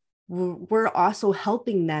 we're also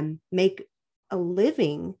helping them make a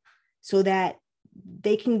living so that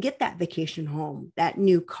they can get that vacation home, that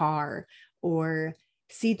new car, or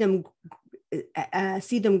see them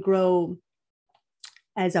grow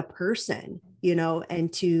as a person,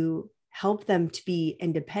 and to help them to be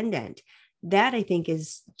independent. That I think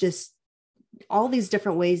is just all these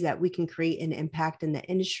different ways that we can create an impact in the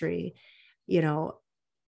industry.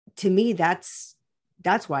 To me, that's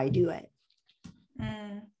why I do it.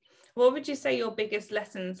 What would you say your biggest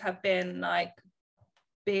lessons have been, like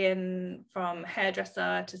being from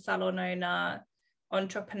hairdresser to salon owner,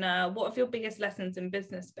 entrepreneur? What have your biggest lessons in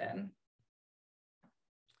business been?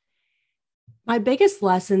 My biggest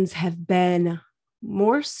lessons have been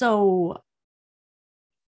more so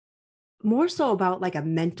more so about like a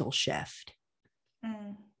mental shift.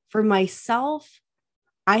 Mm. For myself,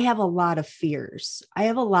 I have a lot of fears. I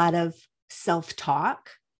have a lot of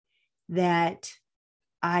self-talk that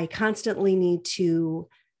I constantly need to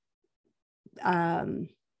have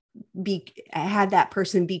that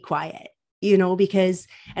person be quiet, because,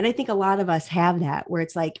 and I think a lot of us have that where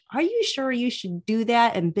it's like, are you sure you should do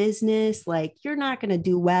that in business? Like, you're not going to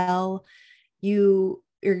do well. You're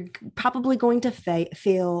probably going to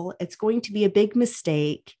fail. It's going to be a big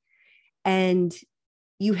mistake. And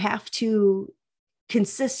you have to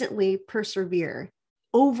consistently persevere,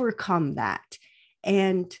 overcome that.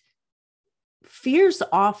 And fears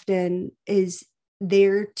often is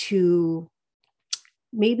there to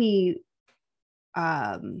maybe,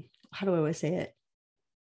 how do I always say it?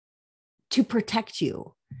 To protect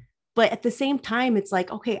you. But at the same time, it's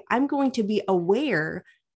like, okay, I'm going to be aware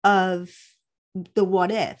of the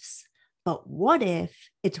what ifs, but what if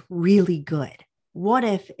it's really good? What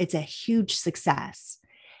if it's a huge success?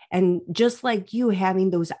 And just like you having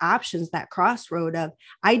those options, that crossroad of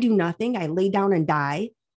I do nothing, I lay down and die,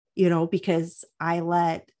 because I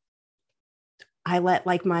let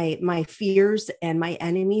like my fears and my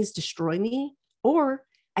enemies destroy me, or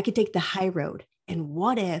I could take the high road. And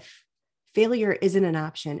what if failure isn't an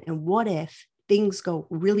option? And what if things go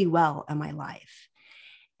really well in my life?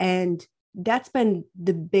 And that's been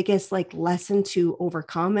the biggest like lesson to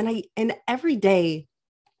overcome. And every day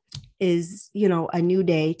is, a new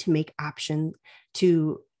day to make options,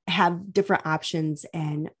 to have different options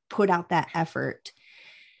and put out that effort.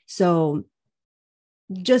 So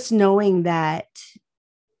just knowing that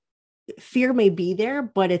fear may be there,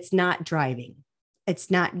 but it's not driving. It's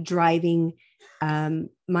not driving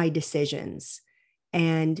my decisions.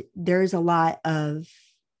 And there's a lot of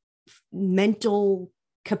mental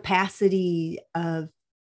capacity of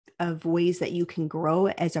ways that you can grow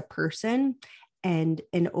as a person and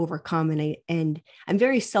overcome. And I'm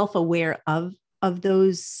very self-aware of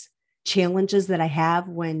those challenges that I have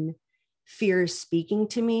when fear is speaking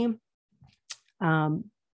to me.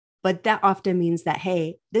 But that often means that,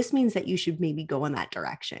 hey, this means that you should maybe go in that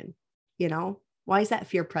direction. Why is that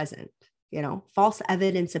fear present? False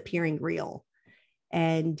evidence appearing real,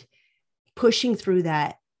 and pushing through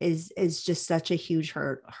that is just such a huge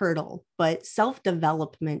hurdle. But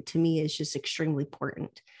self-development to me is just extremely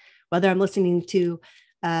important. Whether I'm listening to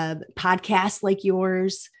podcasts like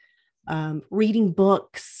yours, reading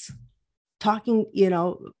books, talking,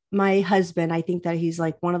 my husband, I think that he's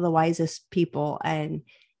like one of the wisest people. And,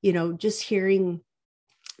 just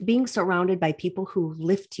being surrounded by people who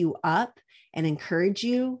lift you up and encourage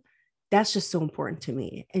you, that's just so important to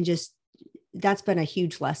me. And just, that's been a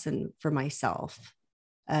huge lesson for myself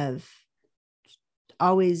of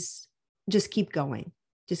always just keep going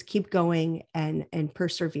and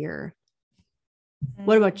persevere.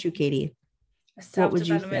 What about you, Katie?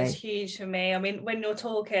 Self-development is huge for me. I mean, when you're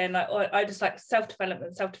talking, I just like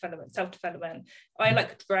self-development. I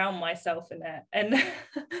like drown myself in it, and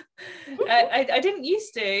I didn't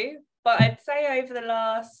used to, but I'd say over the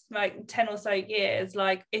last like 10 or so years,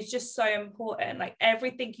 like it's just so important. Like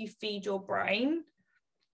everything you feed your brain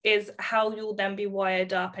is how you'll then be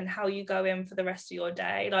wired up and how you go in for the rest of your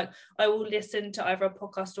day. Like I will listen to either a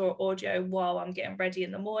podcast or audio while I'm getting ready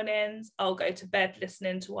in the mornings. I'll go to bed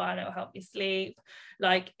listening to one, it'll help me sleep.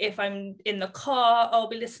 Like if I'm in the car, I'll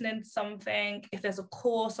be listening to something. If there's a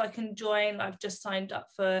course I can join, I've just signed up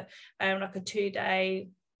for like a 2-day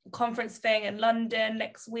conference thing in London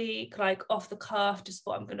next week, like off the cuff, just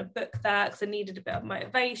thought I'm going to book that because I needed a bit of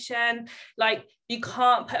motivation. Like you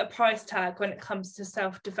can't put a price tag when it comes to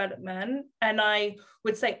self-development. And I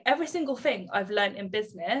would say every single thing I've learned in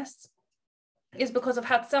business is because I've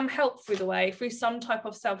had some help through the way, through some type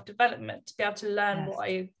of self-development, to be able to learn what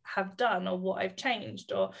I have done or what I've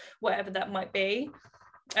changed or whatever that might be.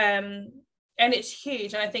 And it's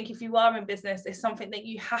huge. And I think if you are in business, it's something that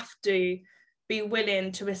you have to be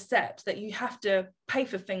willing to accept, that you have to pay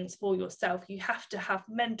for things for yourself. You have to have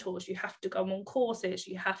mentors, you have to go on courses,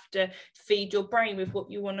 you have to feed your brain with what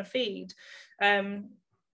you want to feed,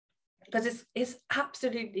 because it's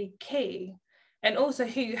absolutely key. And also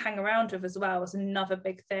who you hang around with as well is another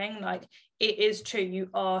big thing. Like it is true, you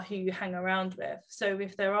are who you hang around with. So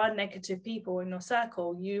if there are negative people in your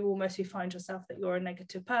circle, you almost find yourself that you're a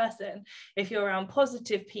negative person. If you're around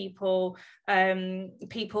positive people,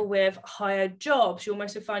 people with higher jobs, you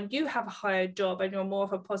almost find you have a higher job and you're more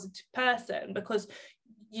of a positive person, because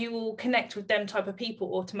you will connect with them type of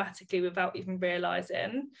people automatically without even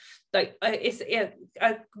realizing. Like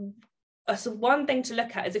so one thing to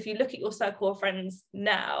look at is if you look at your circle of friends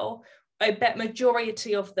now, I bet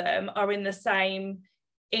majority of them are in the same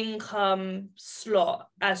income slot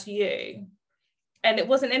as you. And it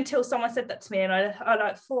wasn't until someone said that to me, and I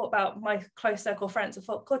like thought about my close circle of friends, I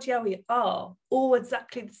thought, God, yeah, we are all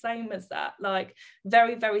exactly the same as that. Like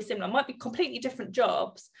very, very similar. Might be completely different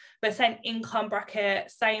jobs, but same income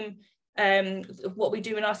bracket, same what we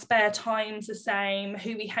do in our spare times, the same,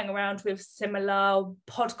 who we hang around with, similar,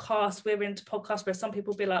 podcasts, we're into podcasts, where some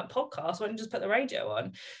people be like, podcast, why don't you just put the radio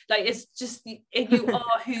on? Like, it's just, you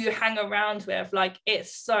are who you hang around with. Like,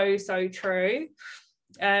 it's so true.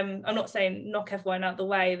 I'm not saying knock everyone out the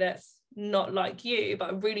way that's not like you,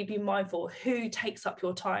 but really be mindful who takes up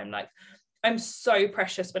your time. Like, I'm so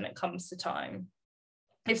precious when it comes to time.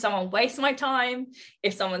 If someone wastes my time,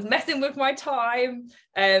 if someone's messing with my time,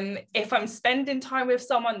 if I'm spending time with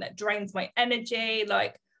someone that drains my energy,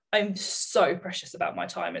 like, I'm so precious about my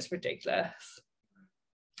time. It's ridiculous.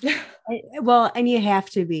 Well, and you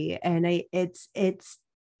have to be, and it's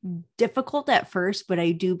difficult at first, but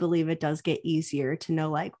I do believe it does get easier to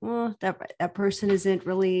know, like, well, that person isn't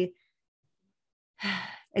really,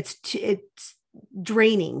 it's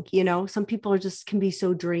draining, you know. Some people can be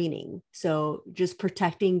so draining. So just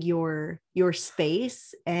protecting your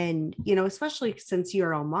space, and, you know, especially since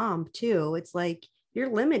you're a mom too, it's like you're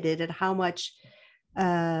limited at how much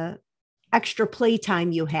extra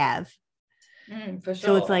playtime you have. For sure.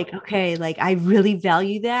 So it's like, okay, like I really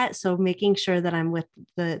value that. So making sure that I'm with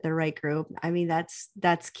the right group. I mean,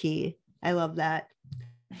 that's key. I love that.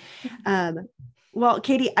 Well,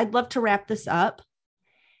 Katie, I'd love to wrap this up.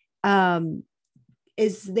 I'd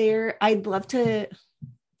love to,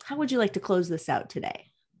 how would you like to close this out today?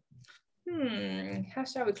 How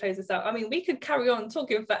shall we close this out? I mean, we could carry on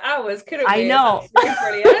talking for hours, couldn't we? I know.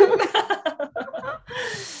 Brilliant.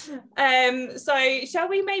 So shall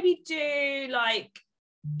we maybe do, like,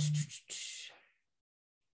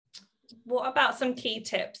 what about some key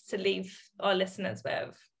tips to leave our listeners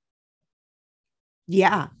with?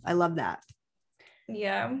 Yeah, I love that.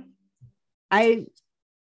 Yeah. Do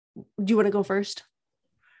you want to go first?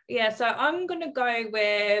 Yeah, so I'm going to go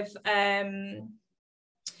with,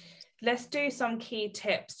 let's do some key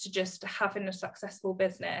tips to just having a successful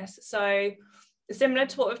business. So similar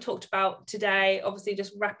to what we've talked about today, obviously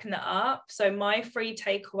just wrapping that up. So my 3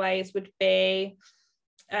 takeaways would be,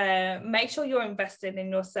 make sure you're invested in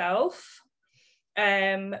yourself.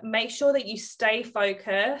 Make sure that you stay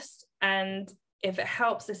focused. And if it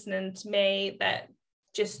helps listening to me, that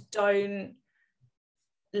just don't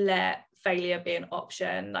let failure be an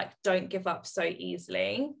option. Like, don't give up so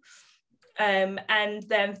easily. And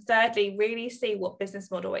then thirdly, really see what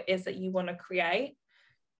business model it is that you want to create.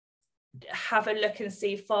 Have a look and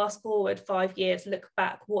see, fast forward 5 years, look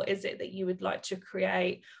back, what is it that you would like to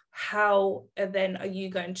create? How then are you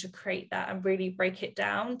going to create that, and really break it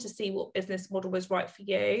down to see what business model was right for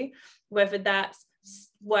you, whether that's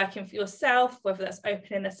working for yourself, whether that's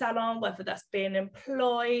opening a salon, whether that's being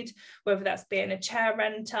employed, whether that's being a chair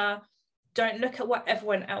renter. Don't look at what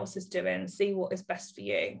everyone else is doing, see what is best for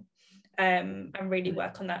you, and really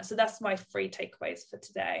work on that. So that's my 3 takeaways for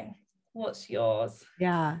today. What's yours?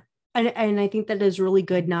 Yeah. And I think that is really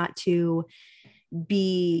good not to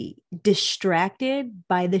be distracted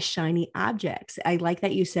by the shiny objects. I like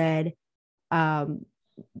that you said, to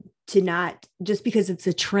not, just because it's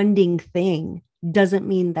a trending thing doesn't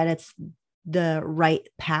mean that it's the right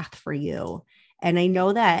path for you. And I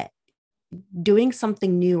know that doing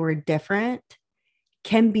something new or different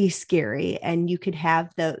can be scary, and you could have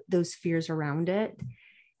those fears around it.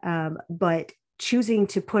 But choosing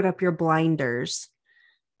to put up your blinders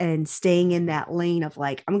and staying in that lane of,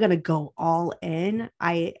 like, I'm going to go all in.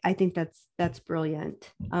 I think that's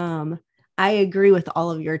brilliant. I agree with all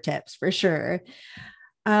of your tips for sure.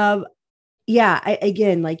 Yeah.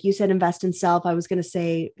 Again, like you said, invest in self. I was going to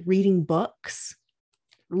say reading books,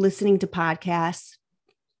 listening to podcasts,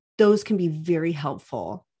 those can be very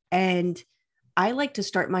helpful. And I like to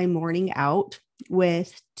start my morning out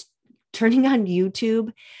with turning on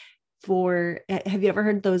YouTube have you ever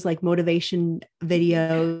heard those, like, motivation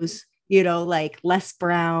videos, you know, like Les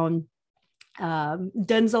Brown,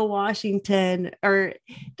 Denzel Washington, or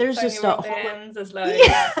there's Tony just Robbins, a whole,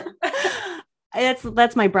 yeah.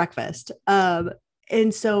 that's my breakfast. And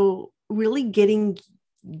so really getting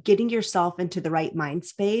yourself into the right mind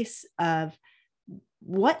space of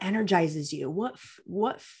what energizes you,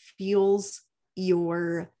 what fuels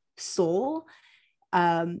your soul,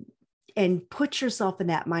 and put yourself in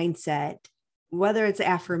that mindset, whether it's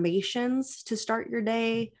affirmations to start your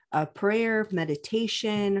day, a prayer,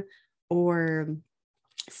 meditation, or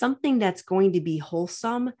something that's going to be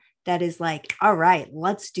wholesome, that is like, all right,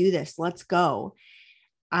 let's do this, let's go.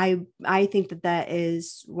 I think that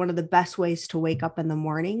is one of the best ways to wake up in the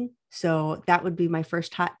morning. So that would be my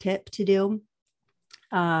first hot tip to do.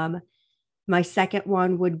 My second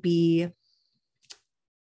one would be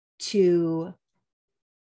to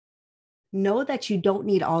know that you don't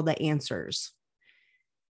need all the answers.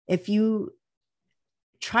 If you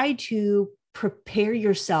try to prepare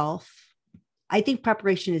yourself, I think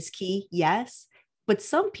preparation is key, yes, but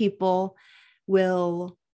some people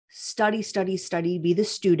will study, be the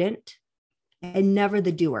student and never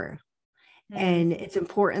the doer. And it's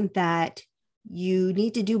important that you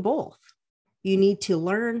need to do both. You need to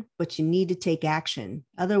learn, but you need to take action.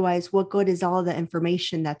 Otherwise, what good is all the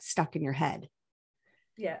information that's stuck in your head?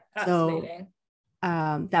 Yeah, absolutely.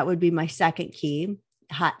 So that would be my second key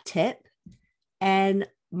hot tip. And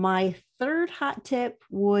my third hot tip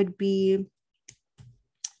would be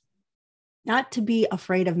not to be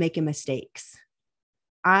afraid of making mistakes.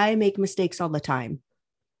 I make mistakes all the time,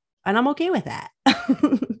 and I'm okay with that.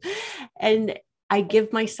 And I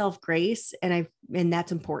give myself grace, and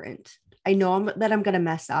that's important. I know that I'm going to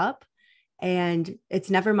mess up, and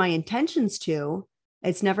it's never my intentions to.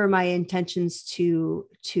 It's never my intentions to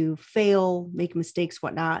fail, make mistakes,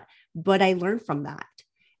 whatnot, but I learn from that.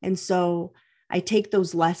 And so I take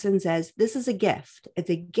those lessons as this is a gift.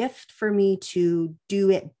 It's a gift for me to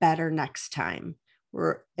do it better next time.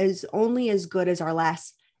 We're only as good as our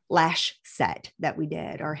last lash set that we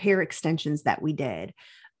did, or hair extensions that we did,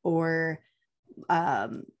 or,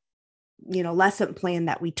 lesson plan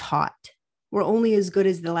that we taught. We're only as good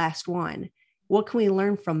as the last one. What can we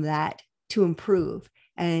learn from that to improve?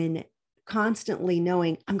 And constantly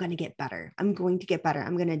knowing I'm going to get better. I'm going to get better.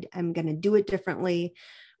 I'm going to do it differently.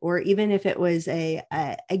 Or even if it was a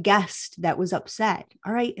guest that was upset,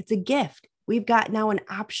 all right, it's a gift. We've got now an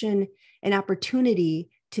option, an opportunity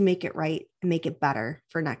to make it right and make it better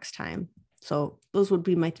for next time. So those would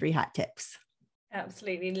be my 3 hot tips.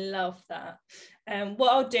 Absolutely love that.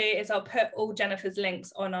 What I'll do is I'll put all Jennifer's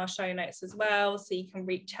links on our show notes as well, so you can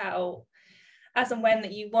reach out as and when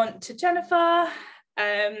that you want to Jennifer.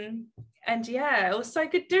 And yeah, it was so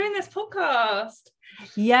good doing this podcast.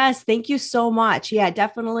 Yes, thank you so much. Yeah,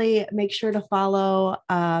 definitely make sure to follow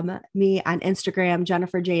me on Instagram,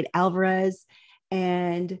 Jennifer Jade Alvarez,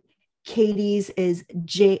 and Katie's is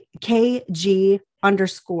KG_.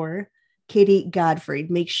 Katie Godfrey.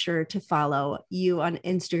 Make sure to follow you on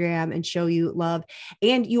Instagram and show you love.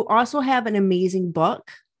 And you also have an amazing book.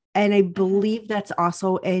 And I believe that's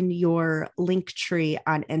also in your link tree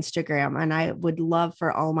on Instagram. And I would love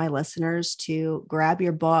for all my listeners to grab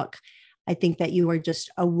your book. I think that you are just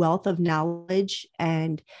a wealth of knowledge.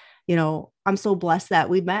 And, I'm so blessed that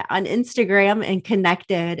we met on Instagram and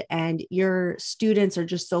connected, and your students are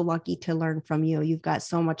just so lucky to learn from you. You've got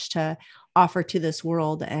so much to offer to this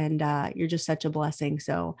world, and you're just such a blessing.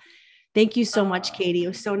 So thank you so much, Katie. It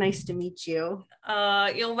was so nice to meet you.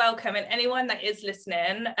 You're welcome. And anyone that is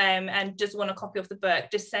listening and just want a copy of the book,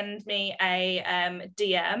 just send me a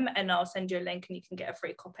DM and I'll send you a link and you can get a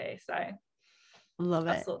free copy. So love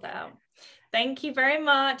it. I'll sort that out. Thank you very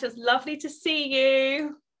much. It's lovely to see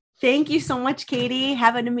you. Thank you so much, Katie.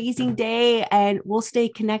 Have an amazing day, and we'll stay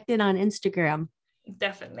connected on Instagram.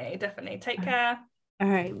 Definitely. Take care. All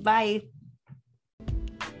right. Bye.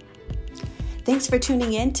 Thanks for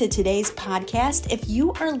tuning in to today's podcast. If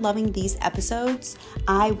you are loving these episodes,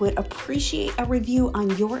 I would appreciate a review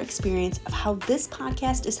on your experience of how this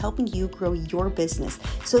podcast is helping you grow your business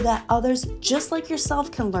so that others just like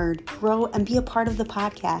yourself can learn, grow, and be a part of the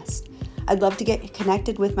podcast. I'd love to get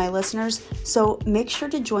connected with my listeners, so make sure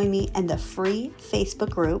to join me in the free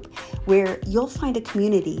Facebook group where you'll find a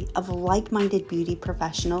community of like-minded beauty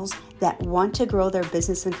professionals that want to grow their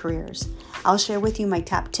business and careers. I'll share with you my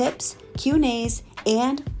top tips, Q&As,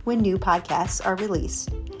 and when new podcasts are released.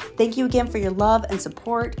 Thank you again for your love and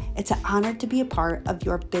support. It's an honor to be a part of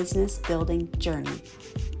your business building journey.